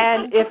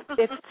 And if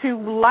it's too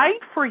light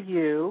for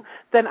you,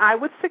 then I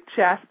would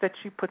suggest that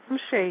you put some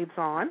shades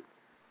on.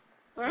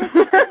 First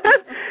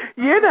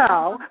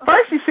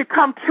you should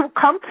come to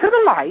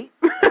the light.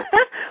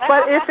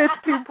 But if it's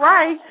too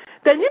bright,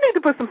 then you need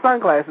to put some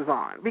sunglasses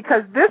on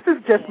because this is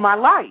just my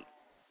light.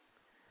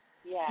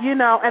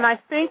 And I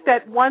think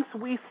that once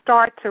we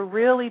start to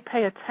really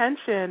pay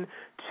attention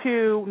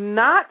to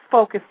not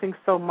focusing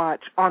so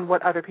much on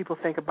what other people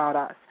think about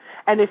us,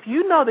 and if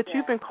you know that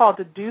you've been called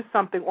to do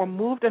something or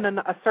moved in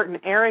a certain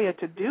area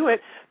to do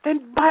it,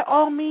 then by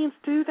all means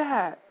do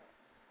that.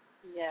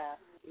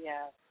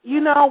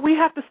 We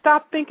have to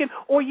stop thinking,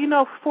 or,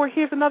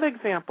 here's another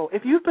example.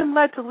 If you've been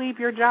led to leave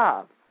your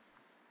job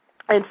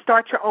and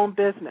start your own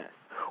business,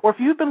 or if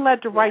you've been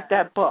led to write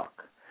that book,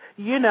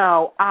 you may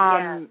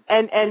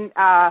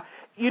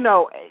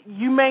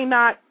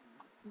not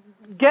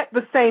get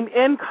the same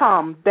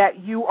income that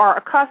you are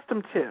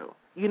accustomed to,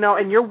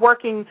 and you're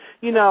working,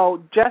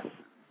 just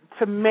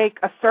to make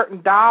a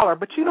certain dollar,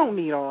 but you don't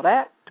need all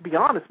that, to be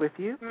honest with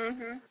you.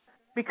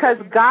 Because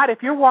God,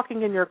 if you're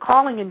walking in your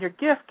calling and your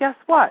gift, guess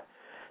what?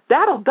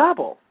 That'll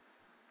double.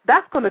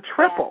 That's going to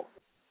triple.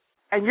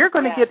 And you're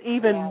going to get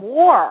even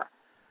more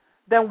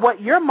than what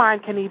your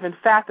mind can even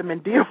fathom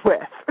and deal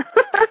with.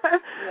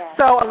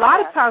 So a lot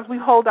of times we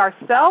hold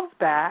ourselves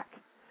back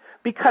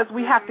because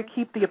we have to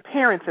keep the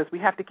appearances. We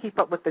have to keep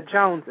up with the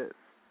Joneses.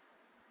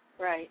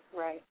 Right.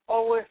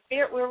 Or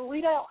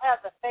we don't have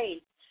the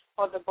faith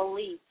or the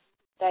belief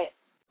that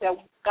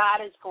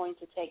God is going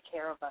to take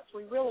care of us.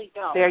 We really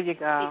don't. There you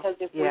go. Because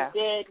if we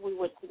did, we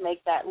would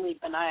make that leap.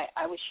 And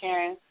I was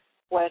sharing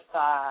with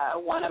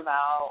one of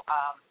our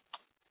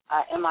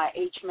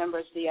MIH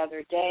members the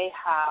other day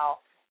how,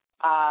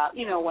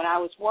 when I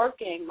was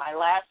working my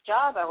last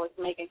job, I was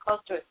making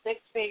close to a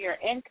six-figure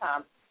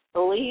income.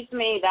 Believe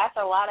me, that's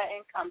a lot of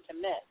income to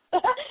miss.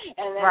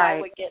 And then I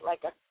would get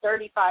like a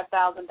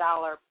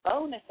 $35,000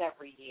 bonus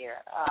every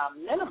year,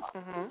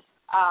 minimum.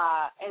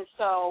 And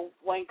so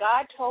when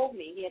God told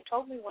me, he had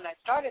told me when I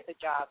started the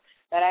job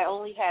that I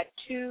only had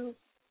two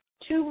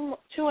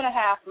and a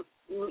half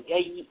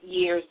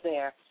years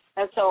there.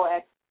 And so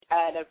it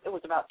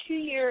was about 2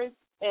 years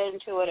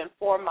into it and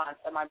 4 months,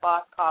 and my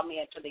boss called me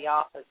into the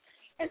office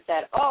and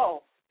said, I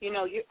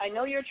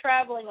know you're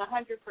traveling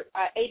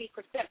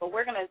 80%, but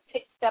we're going to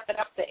step it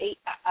up to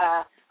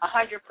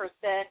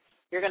 100%.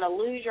 You're going to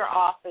lose your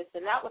office,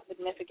 and that was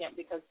significant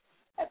because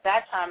at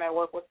that time I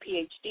worked with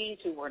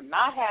PhDs who were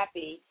not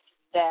happy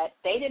that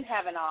they didn't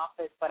have an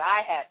office, but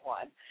I had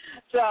one.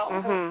 So,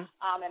 and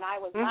I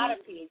was not a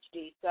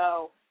PhD.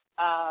 So,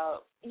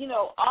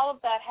 all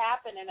of that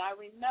happened, and I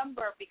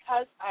remember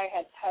because I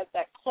had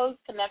that close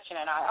connection,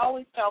 and I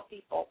always tell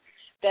people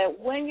that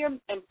when you're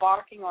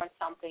embarking on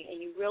something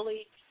and you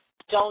really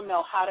don't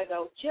know how to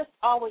go,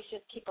 always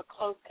keep a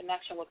close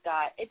connection with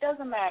God. It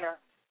doesn't matter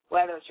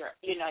whether it's your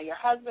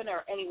husband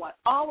or anyone.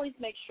 Always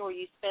make sure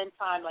you spend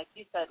time, like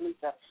you said,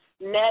 Lisa,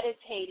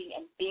 meditating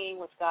and being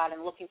with God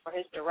and looking for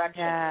his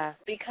direction. Yeah.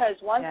 Because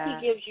once he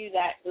gives you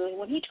that,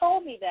 when he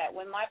told me that,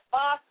 when my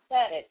boss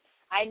said it,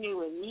 I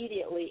knew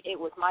immediately it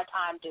was my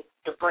time to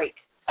break.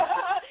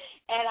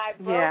 And I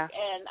broke,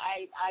 and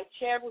I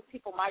shared with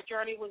people my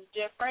journey was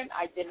different.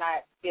 I did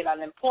not get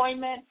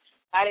unemployment.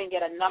 I didn't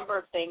get a number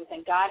of things,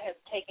 and God has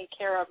taken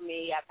care of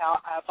me.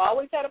 I've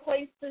always had a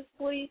place to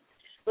sleep,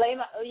 to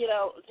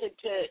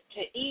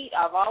eat.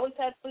 I've always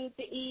had food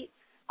to eat.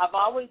 I've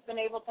always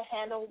been able to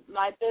handle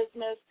my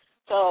business.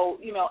 So,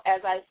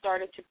 as I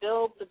started to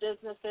build the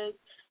businesses,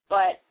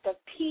 but the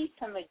peace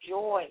and the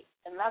joy,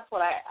 and that's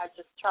what I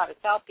just try to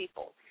tell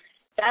people.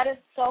 That is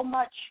so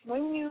much.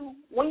 When you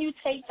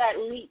take that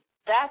leap,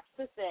 that's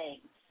the thing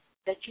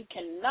that you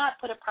cannot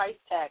put a price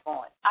tag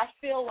on. I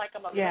feel like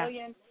I'm a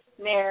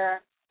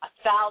millionaire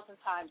 1,000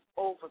 times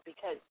over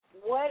because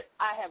what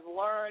I have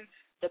learned,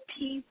 the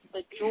peace,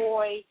 the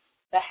joy,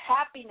 the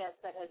happiness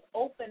that has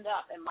opened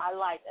up in my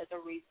life as a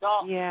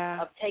result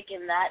of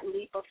taking that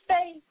leap of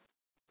faith.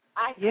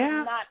 I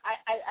cannot.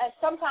 I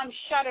sometimes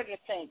shudder to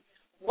think,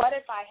 what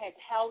if I had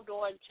held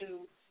on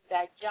to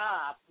that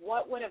job?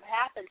 What would have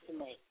happened to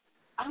me?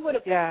 I would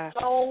have been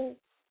so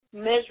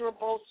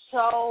miserable,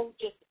 so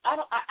just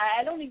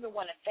I don't even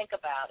want to think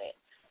about it.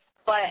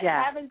 But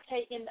having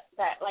taken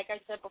that, like I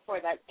said before,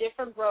 that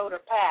different road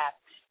or path,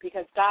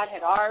 because God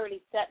had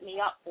already set me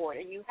up for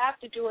it, and you have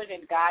to do it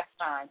in God's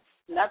time.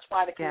 And that's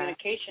why the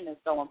communication is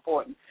so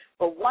important.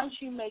 But once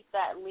you make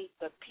that leap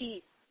of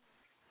peace,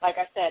 like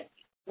I said,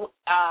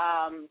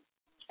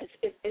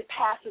 it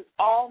passes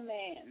all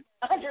man's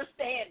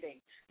understanding.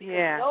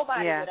 Because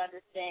nobody would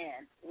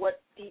understand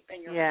what's deep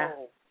in your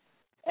soul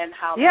and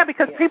how. Yeah,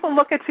 because people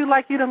look at you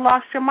like you done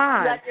lost your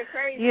mind. Like you're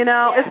crazy. You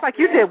know, it's like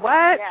you did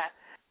what?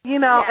 You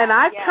know, and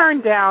I've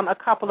turned down a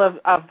couple of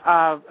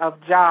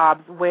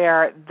jobs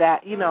where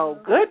that, you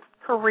know, good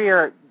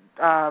career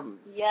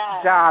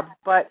jobs,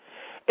 but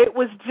it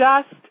was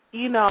just,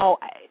 you know,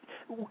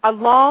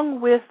 along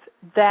with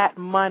that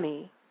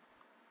money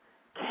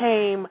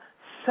came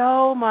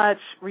so much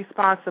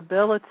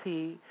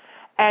responsibility,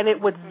 and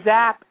it would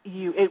zap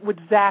you.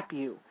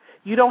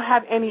 You don't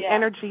have any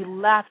energy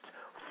left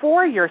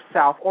for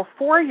yourself or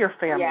for your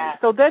family.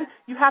 So then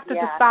you have to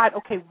decide,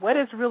 okay, what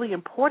is really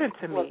important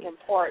to me? What's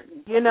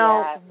important? You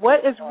know, what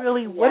is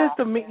really, what is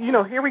the, you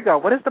know, here we go.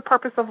 What is the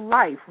purpose of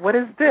life? What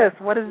is this?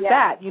 What is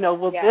that? You know,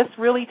 will this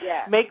really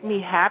make me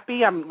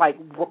happy? I'm like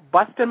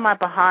busting my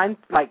behind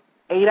like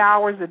 8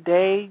 hours a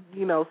day,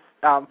 you know,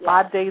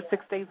 5 days,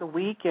 6 days a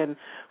week, and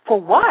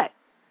for what?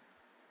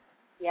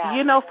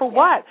 You know, for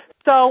what?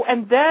 So,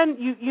 and then,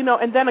 you know,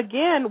 and then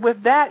again,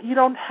 with that, you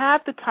don't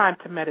have the time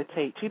to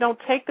meditate. You don't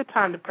take the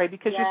time to pray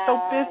because you're so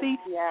busy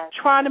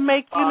trying to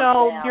make, you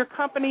know, your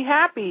company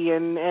happy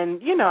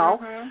and you know.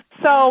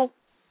 So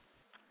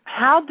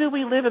how do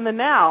we live in the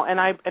now? And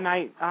I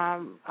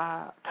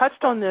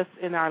touched on this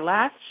in our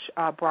last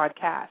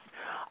broadcast.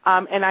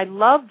 And I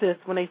love this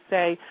when they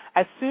say,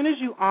 as soon as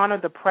you honor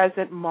the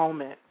present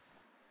moment,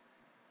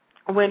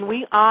 when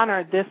we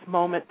honor this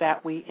moment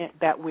that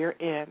we're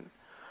in,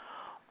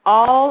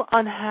 all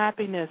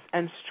unhappiness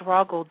and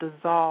struggle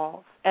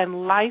dissolve,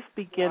 and life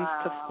begins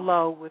to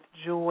flow with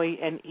joy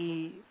and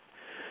ease.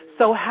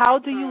 So how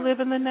do you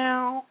live in the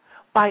now?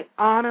 By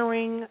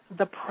honoring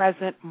the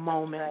present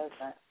moment.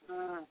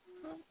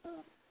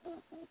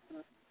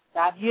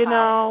 That's you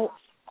know,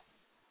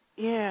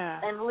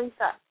 yeah. And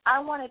Lisa, I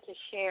wanted to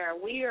share,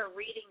 we are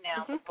reading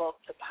now the book,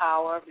 The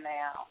Power of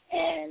Now,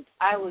 and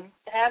I was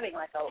having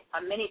like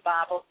a mini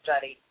Bible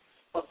study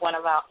with one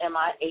of our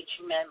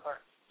MIH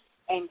members.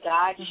 And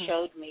God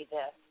showed me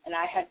this. And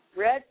I had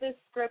read this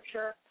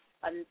scripture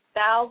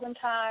 1,000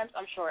 times.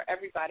 I'm sure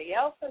everybody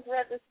else has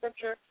read this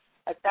scripture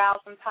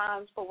 1,000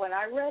 times. But when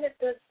I read it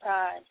this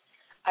time,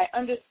 I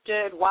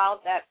understood why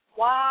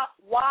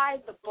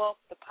the book,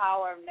 The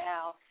Power of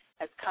Now,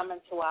 has come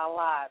into our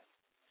lives.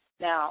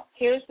 Now,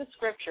 here's the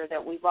scripture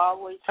that we've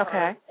always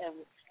heard.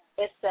 And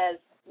it says,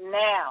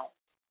 now,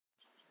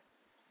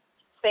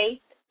 faith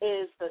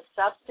is the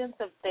substance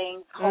of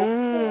things hoped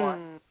for,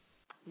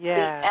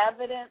 the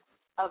evidence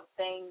of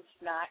things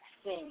not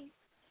seen.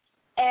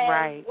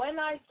 And when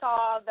I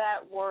saw that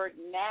word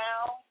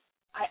now,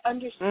 I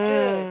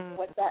understood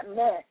what that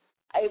meant.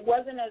 It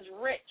wasn't as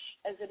rich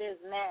as it is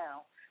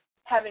now,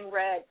 having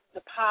read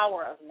The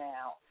Power of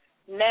Now.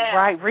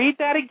 Now, read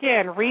that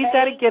again. Read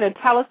that again, and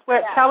tell us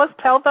where.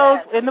 Tell those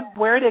in the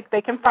where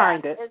they can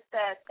find it. It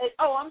says.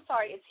 I'm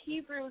sorry. It's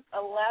Hebrews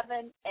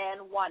 11:1.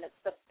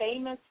 It's the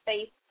famous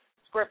faith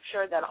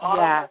scripture that all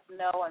of us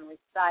know and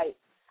recite.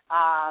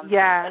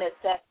 And it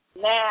says,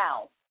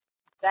 now.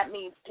 That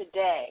means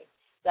today.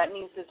 That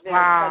means this very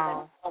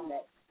present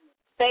moment.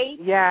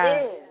 Faith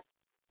is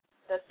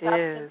the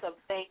substance of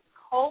things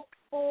hoped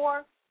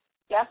for.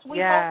 Yes, we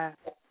hope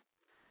for.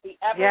 The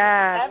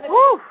evidence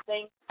of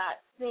things not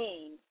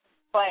seen.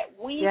 But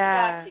we've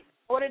got to, in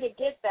order to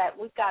get that,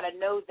 we've got to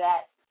know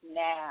that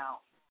now.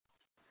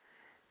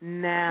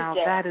 Now,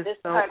 today, that is this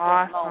so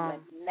awesome.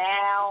 Moment.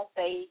 Now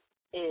faith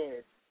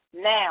is.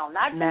 Now,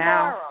 not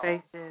tomorrow. Now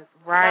faith is.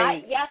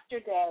 Right. Not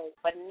yesterday,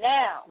 but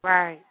now.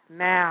 Right.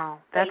 Now.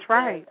 That's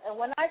right. And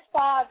when I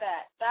saw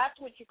that, that's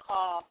what you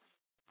call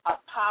a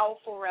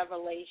powerful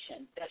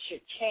revelation that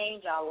should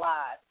change our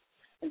lives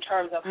in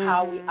terms of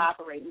how we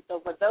operate. And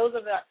so for those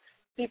of the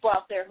people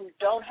out there who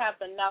don't have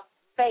enough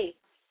faith,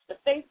 the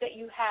faith that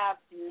you have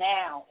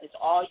now is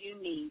all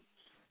you need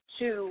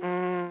to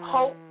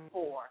hope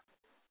for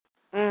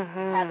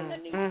having a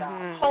new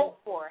job, hope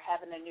for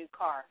having a new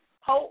car,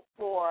 hope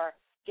for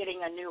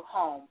getting a new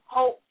home,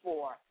 hope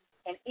for.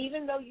 And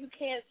even though you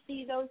can't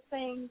see those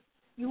things,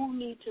 you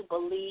need to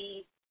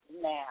believe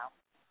now.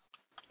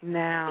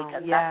 Now,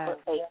 because that's what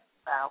faith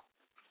is about.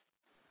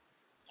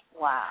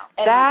 Wow.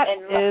 That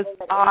is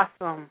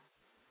awesome.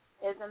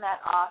 Isn't that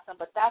awesome?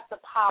 But that's the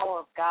power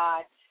of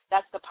God.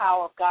 That's the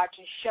power of God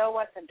to show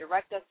us and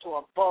direct us to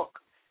a book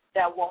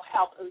that will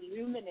help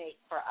illuminate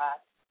for us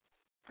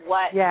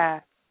what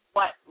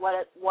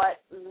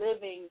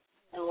living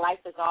in life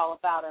is all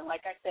about. And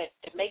like I said,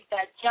 to make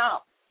that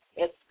jump,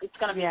 it's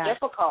going to be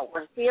difficult.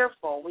 We're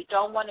fearful. We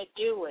don't want to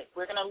do it.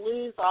 We're going to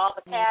lose all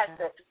the cash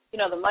that,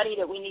 the money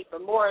that we need for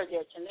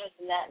mortgage and this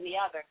and that and the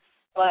other.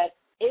 But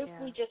if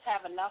we just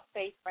have enough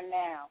faith for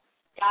now,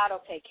 God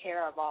will take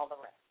care of all the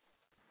rest.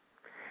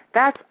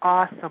 That's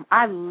awesome.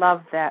 I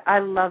love that.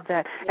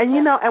 And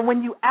and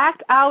when you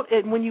act out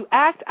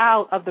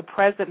of the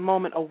present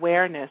moment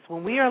awareness,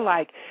 when we are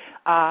like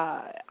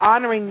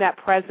honoring that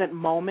present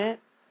moment,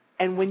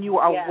 and when you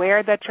are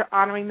aware that you're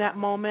honoring that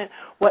moment,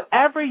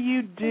 whatever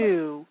you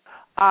do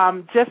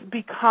just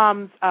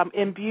becomes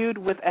imbued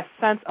with a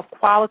sense of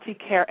quality,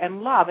 care,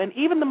 and love, and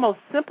even the most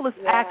simplest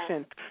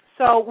action.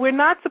 So we're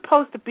not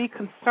supposed to be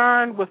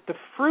concerned with the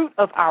fruit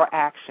of our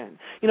action.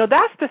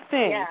 That's the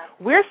thing. Yeah.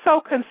 We're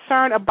so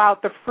concerned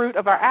about the fruit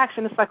of our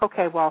action. It's like,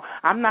 okay, well,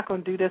 I'm not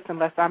going to do this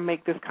unless I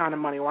make this kind of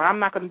money, or I'm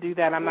not going to do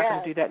that, I'm not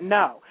going to do that.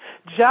 No.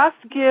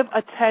 Just give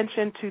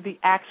attention to the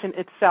action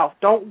itself.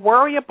 Don't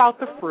worry about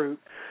the fruit.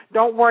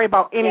 Don't worry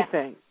about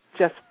anything.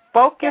 Just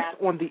focus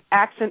on the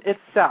action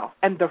itself,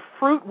 and the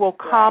fruit will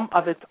come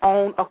of its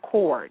own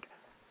accord.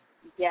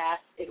 Yes,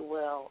 it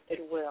will.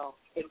 It will.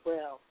 It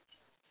will.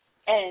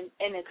 And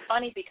it's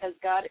funny because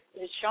God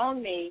has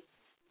shown me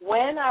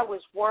when I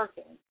was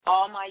working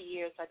all my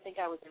years, I think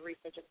I was a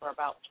researcher for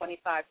about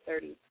 25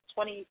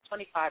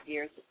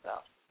 years or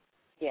so.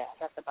 Yeah,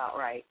 that's about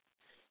right.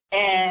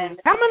 And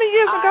how many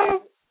years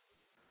ago?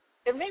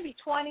 It may be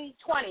 20,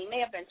 may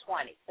have been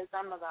 20, because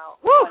I'm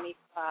about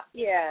 25.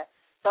 Yeah,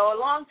 so a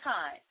long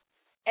time.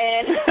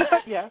 And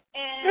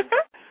and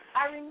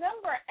I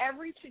remember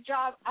every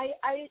job, I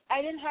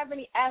didn't have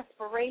any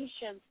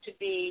aspirations to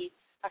be.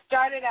 I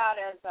started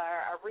out as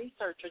a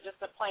researcher, just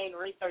a plain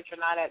researcher,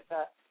 not at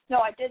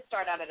I did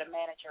start out at a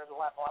manager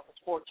level. I was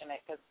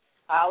fortunate because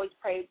I always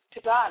prayed to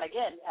God,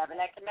 again, having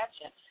that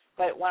connection.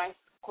 But when I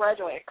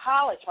graduated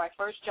college, my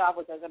first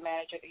job was as a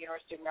manager at the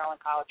University of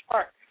Maryland, College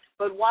Park.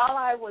 But while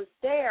I was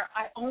there,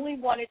 I only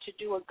wanted to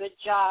do a good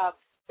job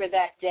for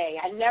that day.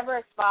 I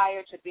never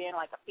aspired to being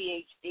like a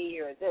PhD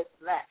or this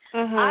and that.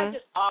 I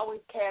just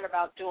always cared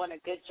about doing a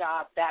good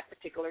job that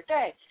particular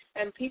day.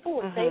 And people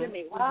would say to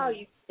me, wow,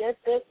 you did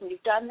this and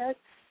you've done this.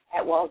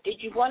 And, well, did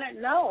you want to?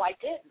 No, I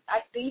didn't.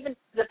 Even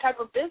the type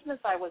of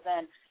business I was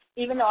in,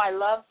 even though I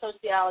love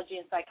sociology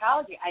and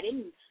psychology, I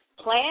didn't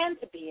plan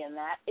to be in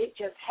that. It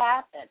just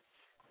happened.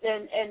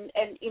 And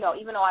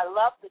even though I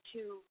love the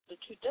two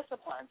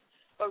disciplines,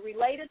 but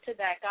related to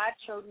that, God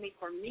showed me,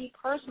 for me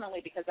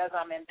personally, because as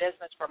I'm in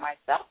business for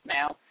myself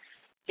now,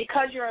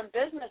 because you're in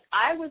business,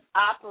 I was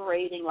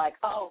operating like,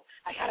 oh,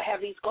 I got to have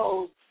these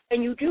goals.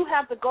 And you do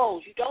have the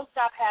goals. You don't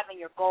stop having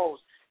your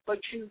goals. But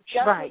you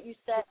just what you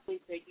said,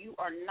 Lisa, you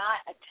are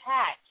not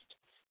attached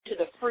to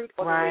the fruit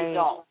or the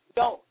result.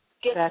 Don't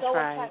get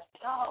attached.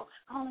 Oh,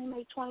 I only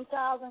made $20,000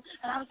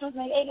 and I'm supposed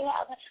to make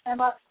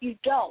 $80,000. You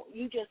don't.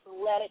 You just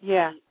let it be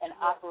and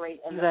operate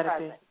in the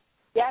present.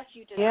 Yes,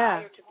 you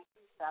desire to be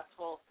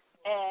successful.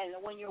 And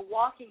when you're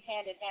walking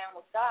hand in hand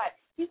with God,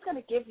 He's going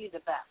to give you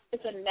the best.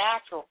 It's a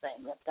natural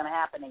thing that's going to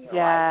happen in your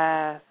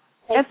life.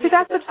 And see,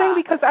 that's the thing,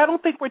 because I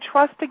don't think we're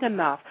trusting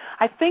enough.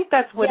 I think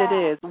that's what it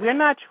is. We're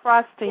not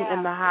trusting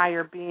in the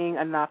higher being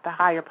enough, the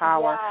higher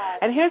power.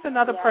 And here's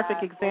another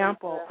perfect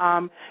example.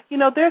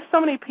 There's so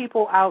many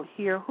people out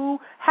here who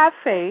have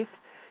faith,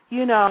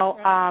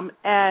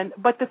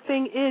 but the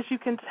thing is, you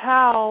can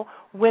tell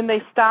when they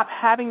stop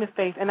having the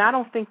faith, and I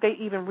don't think they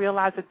even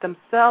realize it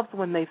themselves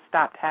when they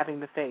stopped having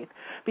the faith.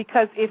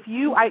 Because if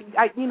you,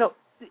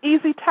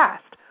 easy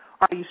test.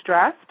 Are you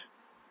stressed?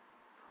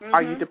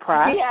 Are you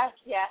depressed?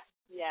 Yes.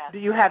 Do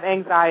you have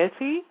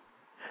anxiety?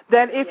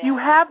 Then if you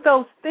have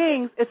those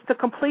things, it's the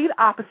complete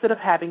opposite of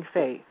having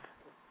faith.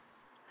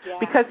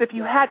 Because if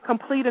you had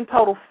complete and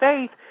total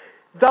faith,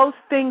 those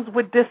things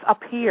would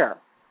disappear.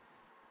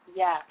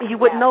 You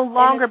would no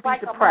longer be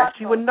depressed.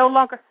 You would no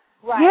longer.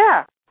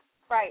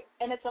 Right.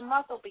 And it's a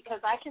muscle, because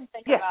I can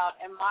think about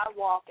in my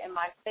walk, in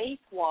my faith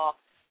walk,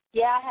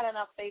 I had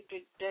enough faith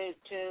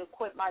to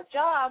quit my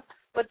job,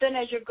 but then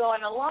as you're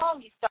going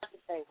along, you start to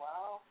say,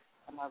 well,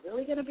 am I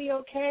really going to be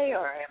okay,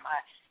 or am I,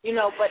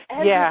 but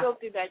as you go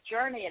through that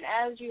journey, and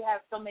as you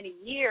have so many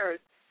years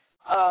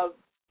of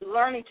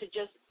learning to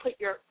just put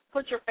your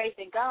faith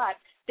in God,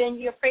 then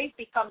your faith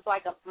becomes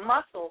like a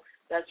muscle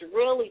that's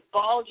really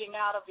bulging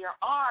out of your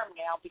arm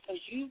now,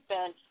 because you've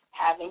been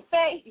having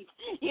faith.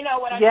 You know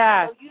what I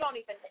mean? So you don't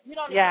even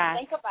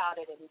think about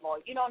it anymore.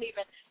 You don't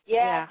even,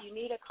 if you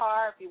need a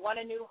car, if you want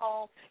a new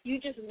home, you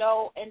just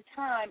know in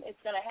time it's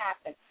going to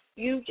happen.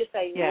 You just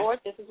say, Lord,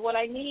 this is what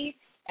I need,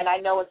 and I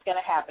know it's going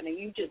to happen, and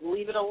you just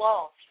leave it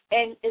alone.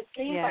 And it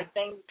seems like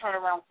things turn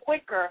around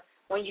quicker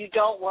when you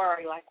don't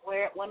worry, like,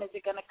 when is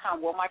it going to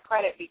come? Will my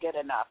credit be good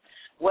enough?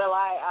 Will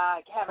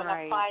I have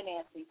enough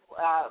financing,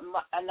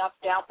 enough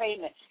down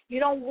payment? You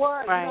don't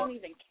worry. You don't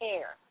even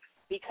care,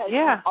 because you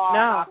are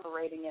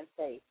operating in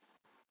faith.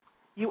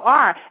 You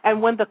are.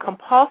 And when the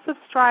compulsive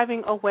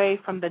striving away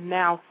from the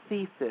now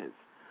ceases,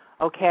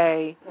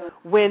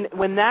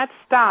 when that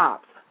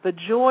stops, The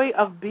joy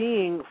of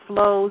being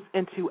flows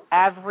into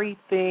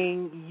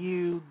everything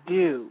you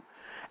do.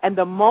 And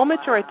the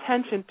moment your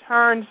attention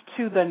turns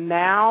to the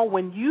now,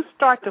 when you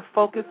start to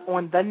focus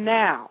on the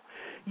now,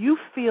 you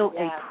feel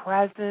a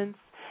presence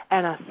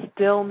and a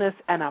stillness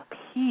and a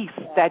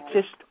peace that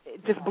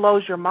just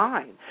blows your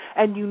mind.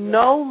 And you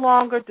no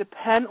longer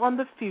depend on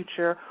the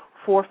future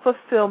for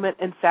fulfillment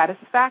and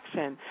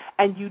satisfaction,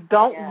 and you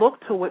don't look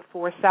to it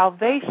for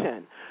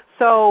salvation.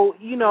 So,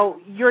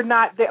 you're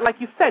not, like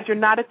you said, you're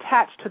not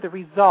attached to the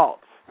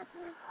results.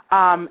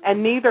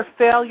 And neither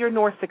failure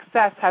nor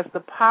success has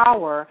the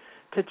power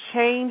to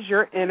change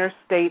your inner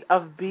state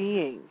of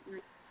being.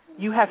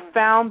 You have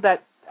found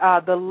that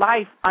the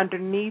life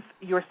underneath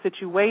your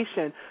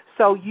situation.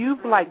 So you've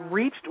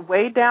reached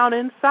way down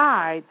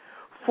inside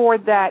for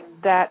that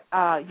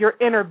your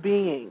inner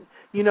being.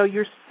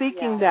 You're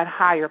seeking that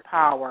higher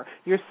power.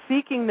 You're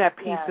seeking that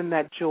peace and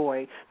that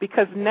joy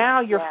because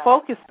now you're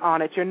focused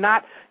on it. You're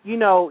not,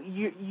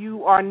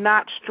 you are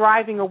not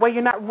striving away.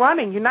 You're not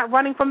running. You're not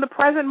running from the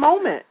present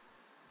moment.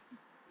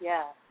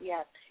 Yes,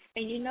 yes.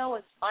 And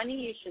it's funny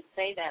you should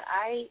say that.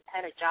 I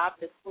had a job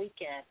this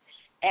weekend,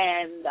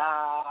 and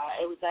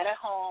it was at a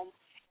home,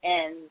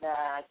 and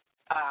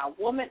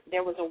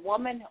there was a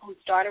woman who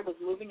was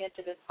moving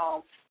into this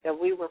home that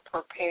we were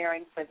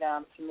preparing for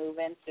them to move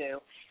into.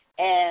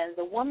 And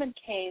the woman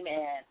came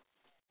in,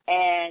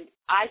 and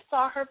I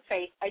saw her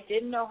face. I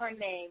didn't know her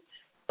name,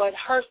 but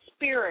her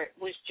spirit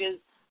was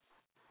just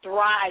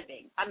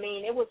thriving. I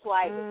mean, it was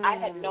like I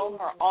had known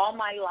her all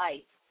my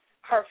life.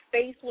 Her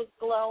face was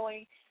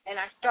glowing, and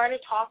I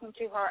started talking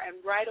to her, and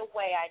right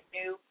away I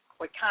knew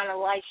what kind of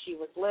life she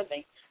was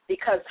living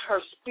because her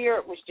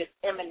spirit was just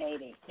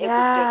emanating. It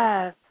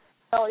was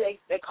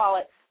just, they call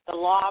it the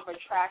law of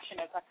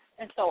attraction.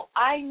 And so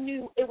I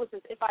knew, it was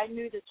as if I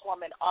knew this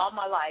woman all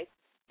my life,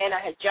 and I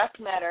had just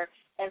met her.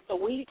 And so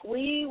we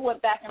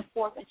went back and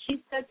forth, and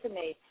she said to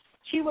me,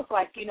 she was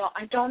like,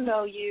 I don't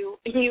know you.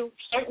 You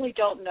certainly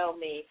don't know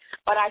me,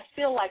 but I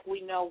feel like we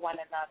know one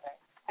another.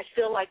 I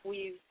feel like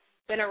we've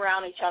been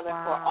around each other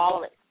for all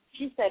of it.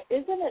 She said,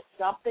 isn't it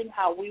something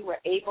how we were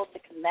able to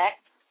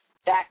connect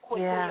that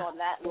quickly on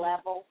that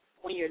level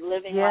when you're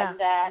living like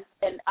that?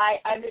 And I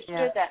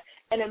understood that.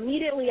 And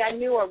immediately I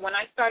knew her. When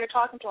I started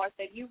talking to her, I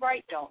said, you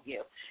write, don't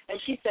you? And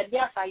she said,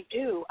 yes, I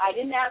do. I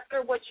didn't ask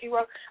her what she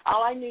wrote.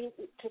 All I knew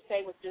to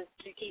say was just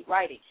to keep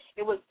writing.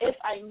 It was if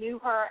I knew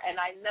her, and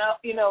I know,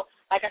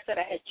 like I said,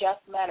 I had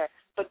just met her.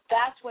 But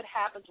that's what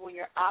happens when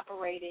you're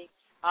operating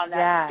on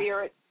that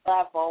spirit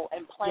level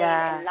and playing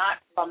and not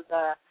from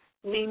the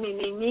me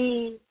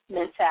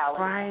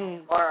mentality.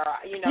 Right. Or,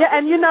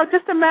 and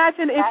just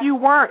imagine if you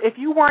weren't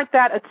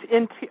that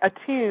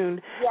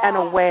attuned and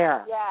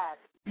aware. Yes.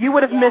 You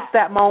would have missed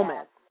that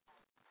moment.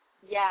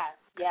 Yes.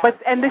 But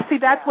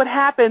that's what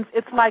happens.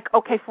 It's like,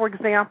 okay, for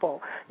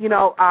example,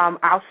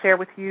 I'll share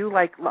with you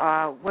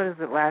what is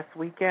it, last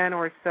weekend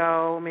or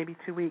so, maybe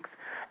 2 weeks,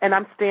 and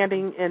I'm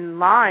standing in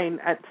line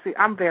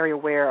I'm very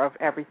aware of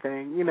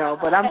everything,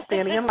 but I'm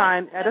standing in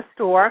line at a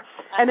store,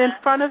 and in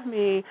front of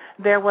me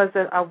there was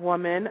a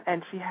woman,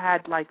 and she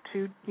had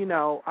two,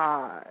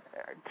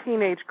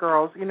 teenage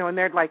girls, and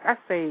they're I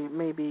say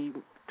maybe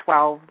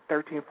 12,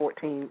 13,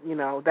 14,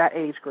 that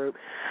age group.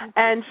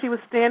 And she was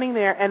standing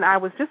there, and I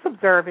was just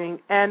observing,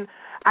 and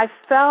I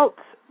felt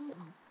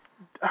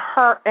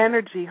her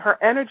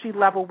energy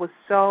level was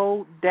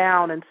so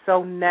down and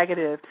so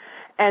negative.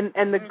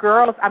 And the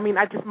girls,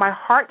 my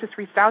heart just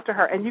reached out to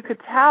her, and you could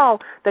tell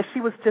that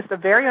she was just a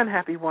very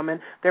unhappy woman.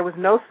 There was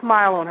no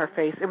smile on her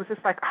face. It was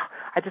just like,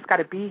 I just got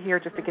to be here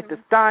just to get this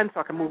done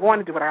so I can move on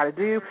and do what I got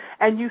to do.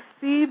 And you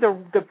see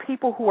the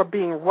people who are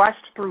being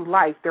rushed through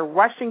life. They're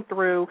rushing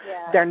through.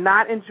 Yeah. They're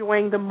not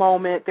enjoying the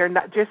moment. They're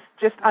not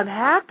just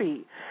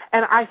unhappy.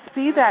 And I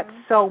see that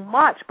so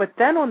much. But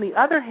then on the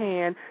other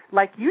hand,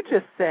 like you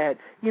just said,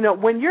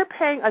 when you're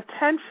paying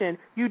attention,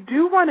 you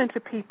do run into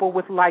people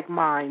with like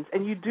minds,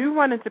 and you do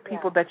run into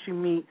people that you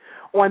meet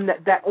on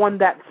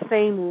that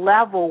same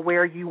level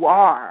where you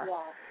are.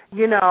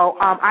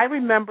 I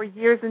remember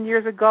years and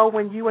years ago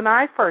when you and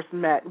I first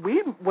met.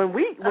 When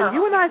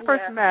you and I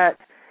first met,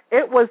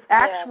 it was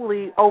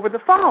actually over the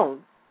phone.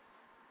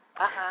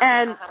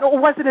 And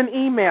was it an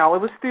email?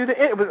 It was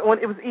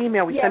it was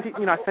email. We sent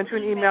I sent you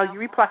an email. You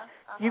replied.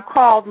 You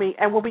called me,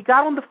 and when we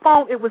got on the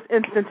phone, it was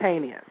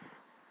instantaneous.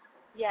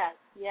 Yes.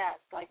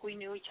 Like we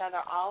knew each other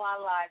all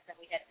our lives, and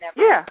we had never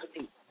missed a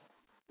beat.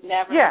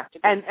 Never missed a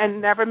beat.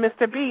 And never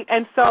missed a beat.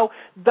 And so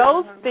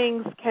those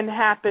things can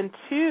happen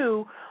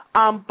too.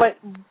 But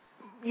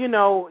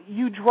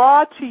you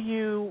draw to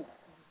you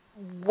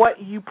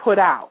what you put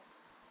out.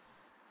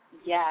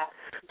 Yeah.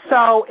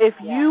 So if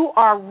you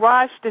are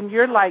rushed and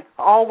you're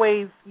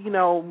always,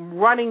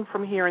 running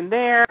from here and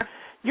there,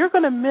 you're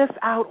going to miss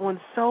out on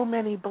so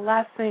many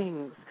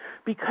blessings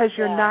because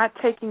you're not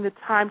taking the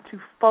time to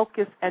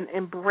focus and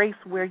embrace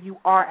where you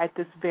are at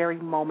this very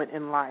moment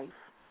in life.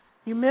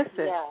 You miss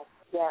it.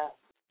 Yeah.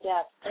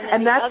 Yes.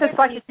 And that's just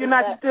like if you're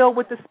not still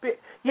with the Spirit.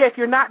 Yeah, if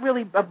you're not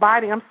really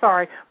abiding, I'm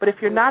sorry, but if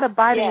you're not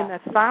abiding in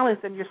that silence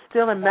and you're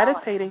still in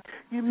meditating,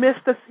 you miss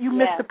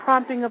the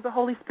prompting of the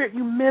Holy Spirit.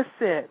 You miss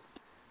it.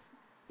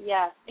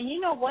 Yes. And you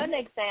know, one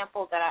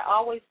example that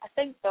I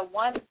think the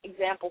one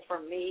example for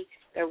me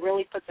that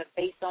really puts a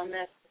face on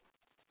this,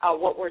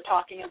 what we're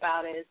talking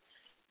about is,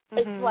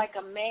 it's like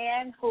a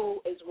man who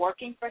is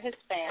working for his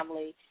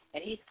family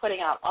and he's putting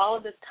out all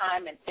of his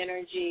time and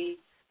energy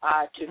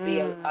to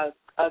be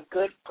a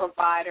good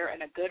provider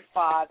and a good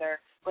father,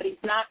 but he's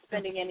not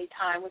spending any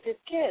time with his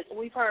kids.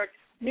 We've heard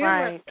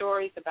numerous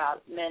stories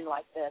about men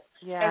like this.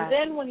 And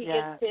then when he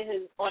gets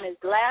to on his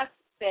last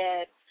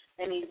bed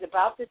and he's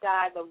about to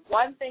die, the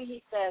one thing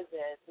he says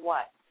is,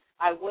 what?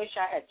 I wish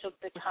I had took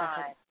the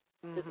time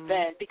to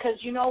spend.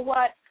 Because you know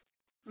what?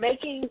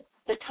 Making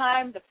the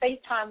time, the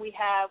FaceTime we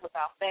have with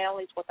our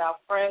families, with our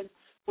friends,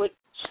 with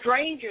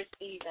strangers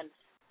even,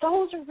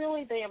 those are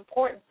really the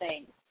important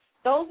things.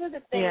 Those are the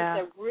things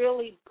that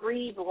really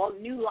breathe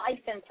new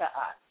life into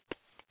us,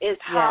 is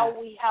how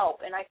we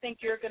help. And I think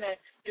you're going to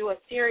do a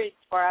series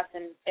for us,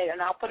 and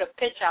I'll put a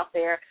pitch out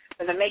there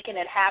for the Making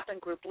It Happen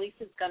group.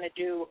 Lisa's going to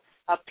do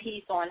a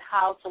piece on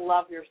how to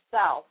love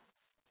yourself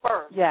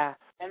first. Yeah.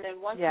 And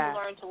then once you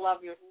learn to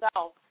love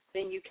yourself,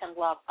 then you can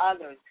love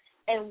others.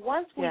 And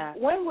once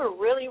when we're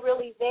really,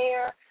 really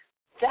there,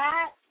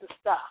 that's the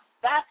stuff.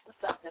 That's the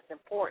stuff that's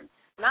important,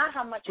 not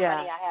how much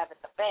money I have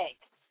at the bank,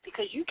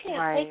 because you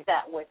can't take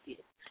that with you.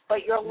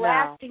 But your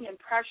lasting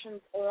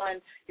impressions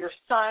on your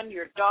son,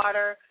 your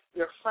daughter,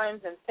 your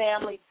friends and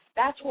family,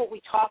 that's what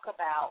we talk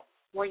about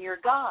when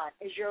you're gone,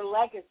 is your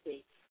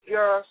legacy,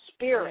 your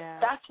spirit.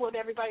 That's what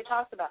everybody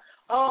talks about.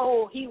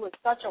 Oh, he was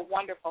such a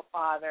wonderful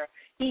father.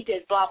 He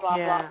did blah, blah,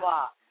 blah,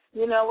 blah.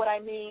 You know what I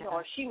mean?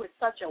 Or she was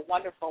such a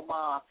wonderful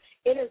mom.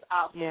 It is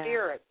our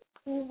spirit,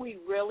 who we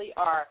really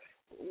are,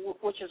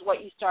 which is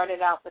what you started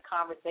out the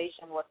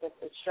conversation with at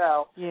the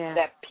show,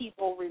 that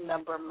people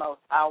remember most,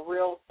 our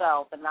real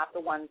self and not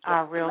the ones with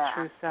our real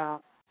true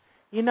self.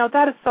 You know,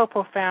 that is so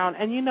profound.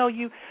 And, you know,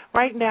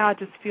 right now I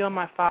just feel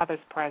my father's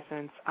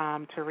presence,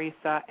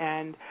 Teresa,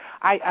 and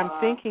I'm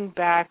thinking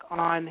back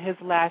on his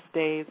last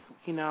days,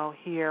 you know,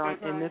 here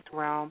in this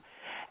realm.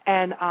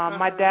 And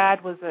my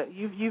dad was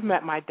you've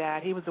met my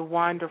dad. He was a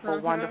wonderful,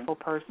 wonderful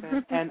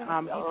person. And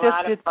he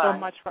just did so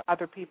much for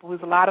other people. He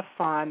was a lot of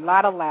fun, a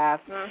lot of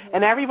laughs.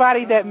 And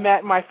everybody that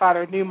met my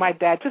father knew my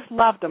dad, just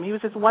loved him. He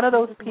was just one of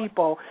those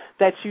people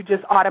that you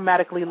just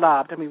automatically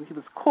loved. I mean, he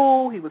was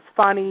cool, he was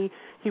funny,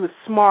 he was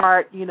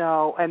smart, you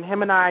know, and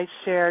him and I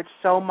shared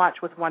so much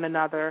with one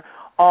another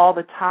all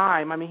the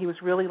time. I mean, he was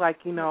really like,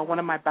 you know, one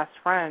of my best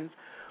friends.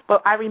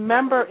 But I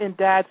remember in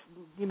Dad's,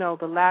 you know,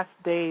 the last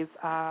days,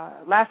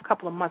 last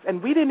couple of months,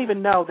 and we didn't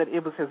even know that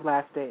it was his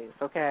last days,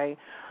 okay?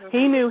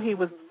 He knew he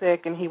was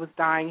sick and he was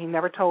dying. He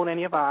never told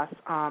any of us.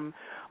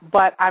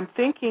 But I'm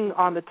thinking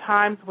on the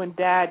times when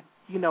Dad,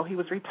 you know, he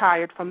was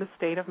retired from the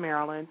state of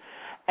Maryland,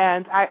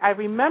 and I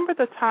remember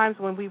the times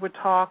when we would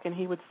talk and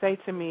he would say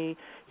to me,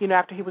 you know,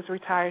 after he was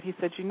retired, he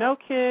said, you know,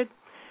 kid,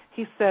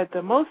 he said,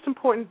 the most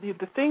important, the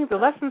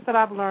lessons that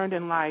I've learned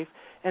in life,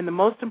 and the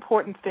most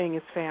important thing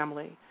is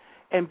family.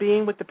 And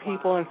being with the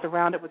people and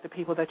surrounded with the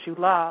people that you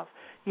love.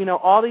 You know,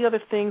 all the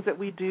other things that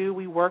we do,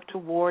 we work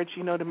towards,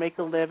 you know, to make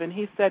a living.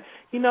 He said,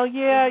 you know,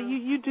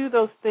 you do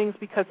those things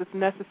because it's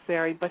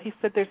necessary, but he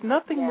said there's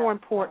nothing more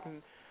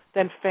important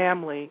than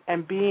family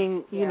and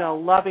being, you know,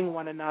 loving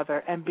one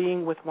another and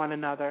being with one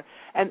another.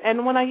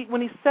 And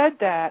when he said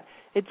that,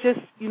 it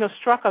just, you know,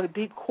 struck a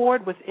deep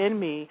chord within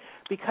me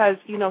because,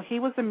 you know, he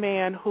was a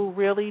man who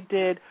really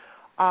did,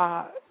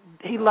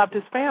 he loved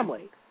his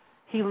family.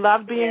 He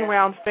loved being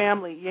around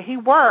family. Yeah, he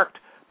worked,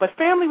 but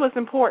family was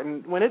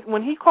important.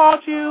 When he called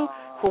you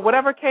for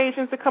whatever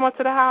occasions to come up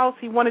to the house,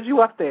 he wanted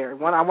you up there.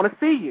 I want to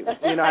see you.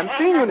 You know, I haven't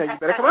seen you now. You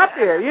better come up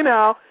there, you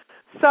know.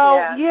 So,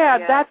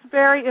 that's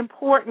very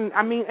important.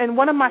 I mean, and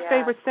one of my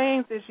favorite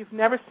sayings is you've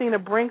never seen a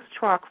Brinks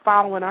truck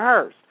following a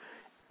hearse.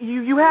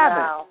 You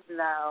haven't.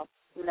 No.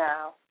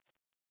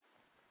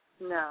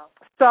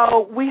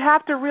 So we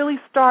have to really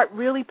start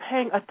really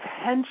paying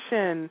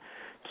attention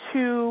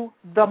to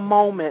the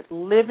moment,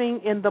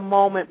 living in the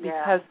moment,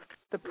 because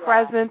the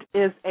present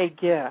is a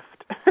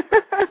gift.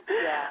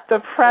 The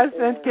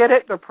present, get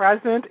it? The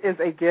present is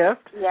a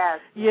gift. Yes.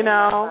 You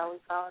know?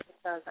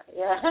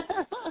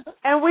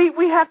 And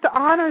we have to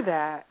honor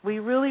that. We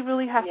really,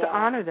 really have to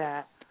honor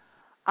that.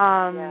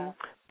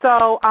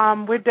 So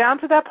we're down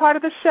to that part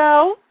of the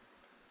show.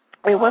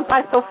 It went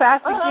by so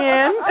fast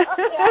again.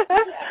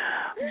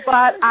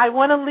 But I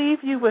want to leave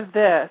you with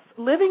this.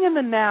 Living in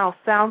the now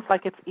sounds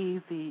like it's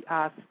easy,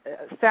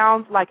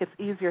 sounds like it's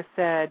easier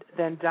said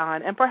than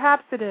done, and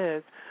perhaps it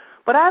is.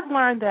 But I've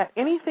learned that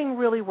anything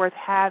really worth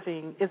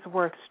having is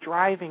worth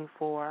striving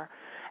for,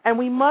 and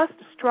we must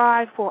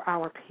strive for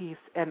our peace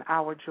and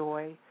our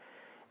joy.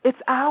 It's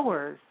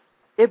ours.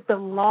 It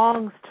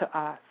belongs to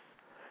us.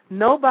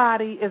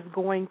 Nobody is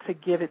going to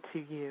give it to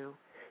you.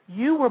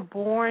 You were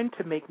born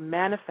to make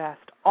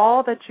manifest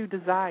all that you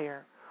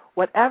desire.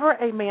 Whatever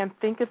a man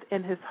thinketh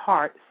in his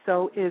heart,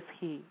 so is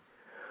he.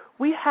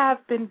 We have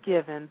been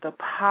given the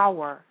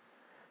power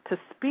to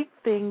speak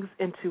things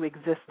into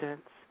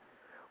existence.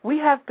 We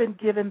have been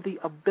given the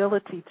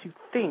ability to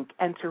think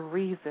and to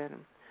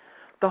reason.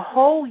 The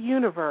whole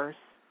universe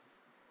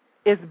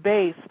is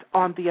based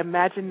on the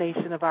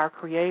imagination of our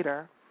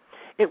Creator.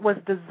 It was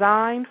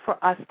designed for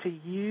us to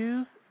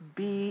use,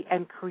 be,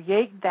 and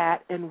create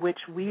that in which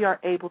we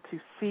are able to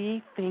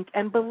see, think,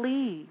 and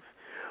believe.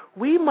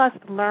 We must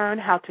learn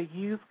how to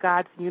use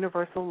God's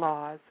universal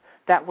laws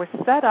that were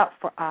set up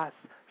for us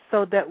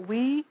so that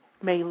we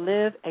may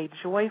live a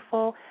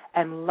joyful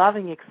and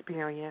loving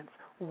experience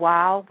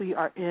while we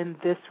are in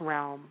this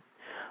realm.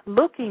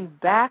 Looking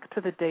back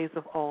to the days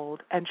of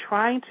old and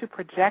trying to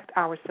project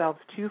ourselves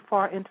too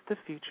far into the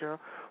future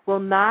will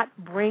not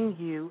bring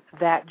you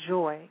that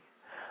joy.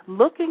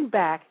 Looking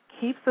back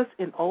keeps us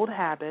in old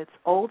habits,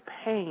 old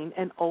pain,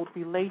 and old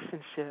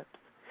relationships.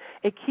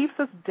 It keeps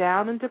us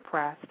down and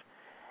depressed,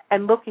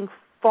 and looking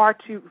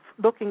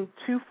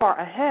too far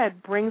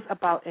ahead brings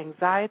about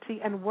anxiety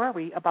and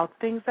worry about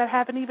things that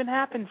haven't even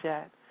happened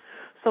yet.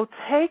 So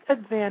take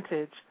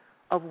advantage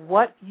of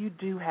what you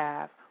do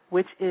have,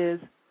 which is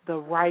the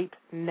right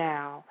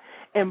now.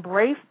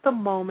 Embrace the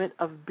moment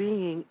of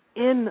being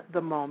in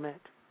the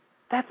moment.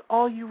 That's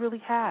all you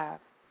really have.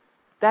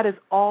 That is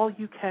all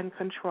you can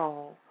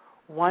control.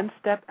 One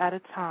step at a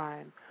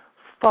time.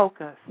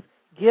 Focus.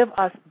 Give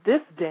us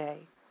this day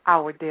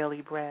our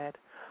daily bread.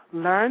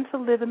 Learn to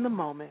live in the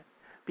moment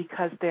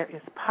because there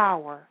is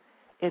power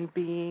in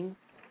being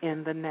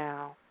in the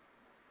now.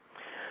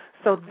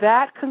 So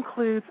that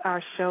concludes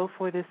our show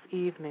for this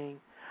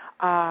evening.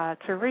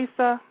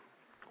 Teresa,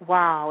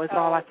 wow is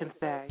all I can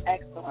say.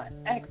 Excellent.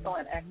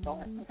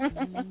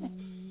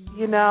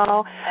 You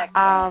know,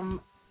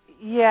 excellent.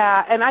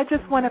 Yeah, and I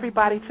just want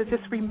everybody to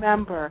just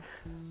remember,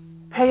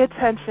 pay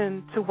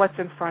attention to what's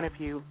in front of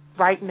you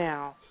right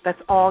now. That's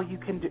all you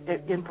can do,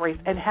 embrace,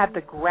 and have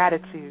the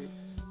gratitude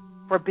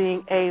for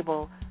being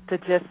able to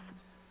just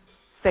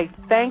say,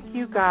 thank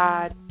you,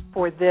 God,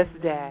 for this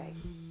day.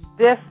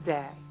 This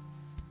day.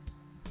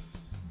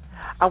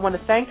 I want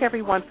to thank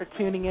everyone for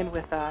tuning in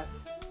with us.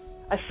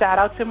 A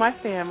shout-out to my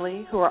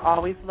family, who are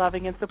always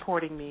loving and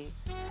supporting me,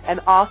 and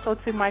also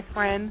to my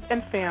friends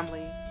and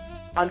family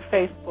on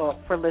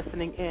Facebook for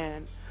listening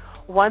in.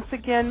 Once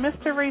again, Miss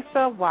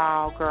Teresa,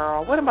 wow,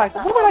 girl, what would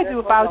I do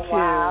about you?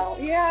 Wow.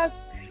 Yes,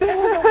 it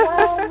was a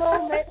wow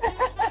moment.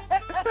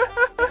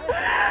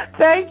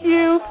 Thank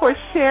you for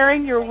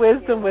sharing your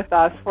wisdom with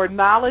us, for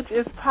knowledge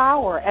is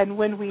power, and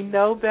when we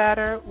know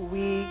better,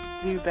 we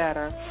do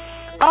better.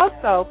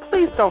 Also,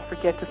 please don't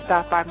forget to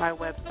stop by my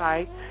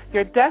website,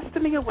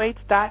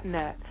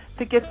 yourdestinyawaits.net,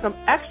 to get some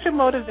extra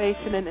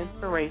motivation and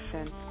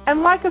inspiration.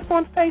 And like us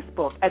on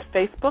Facebook at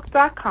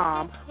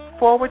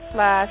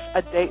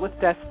facebook.com/A Date with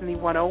Destiny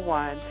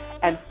 101,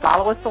 and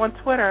follow us on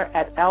Twitter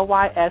at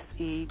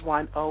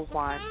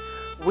LYSE101.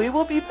 We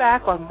will be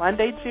back on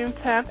Monday, June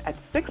 10th at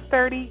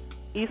 6:30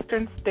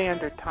 Eastern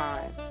Standard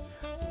Time,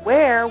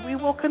 where we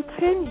will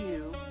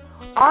continue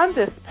on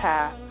this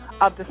path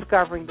of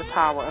discovering the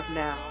power of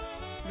now.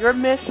 Your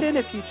mission,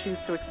 if you choose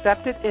to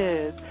accept it,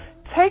 is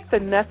take the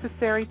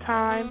necessary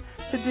time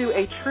to do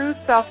a true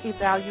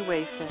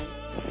self-evaluation.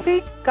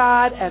 Seek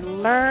God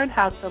and learn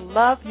how to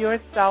love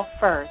yourself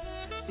first,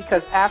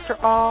 because after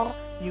all,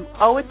 you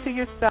owe it to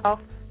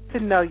yourself to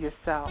know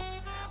yourself.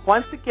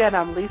 Once again,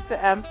 I'm Lisa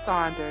M.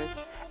 Saunders,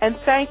 and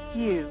thank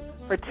you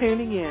for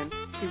tuning in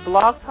to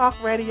Blog Talk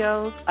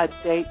Radio's A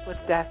Date with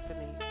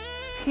Destiny.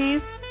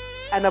 Peace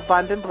and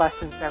abundant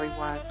blessings,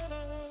 everyone.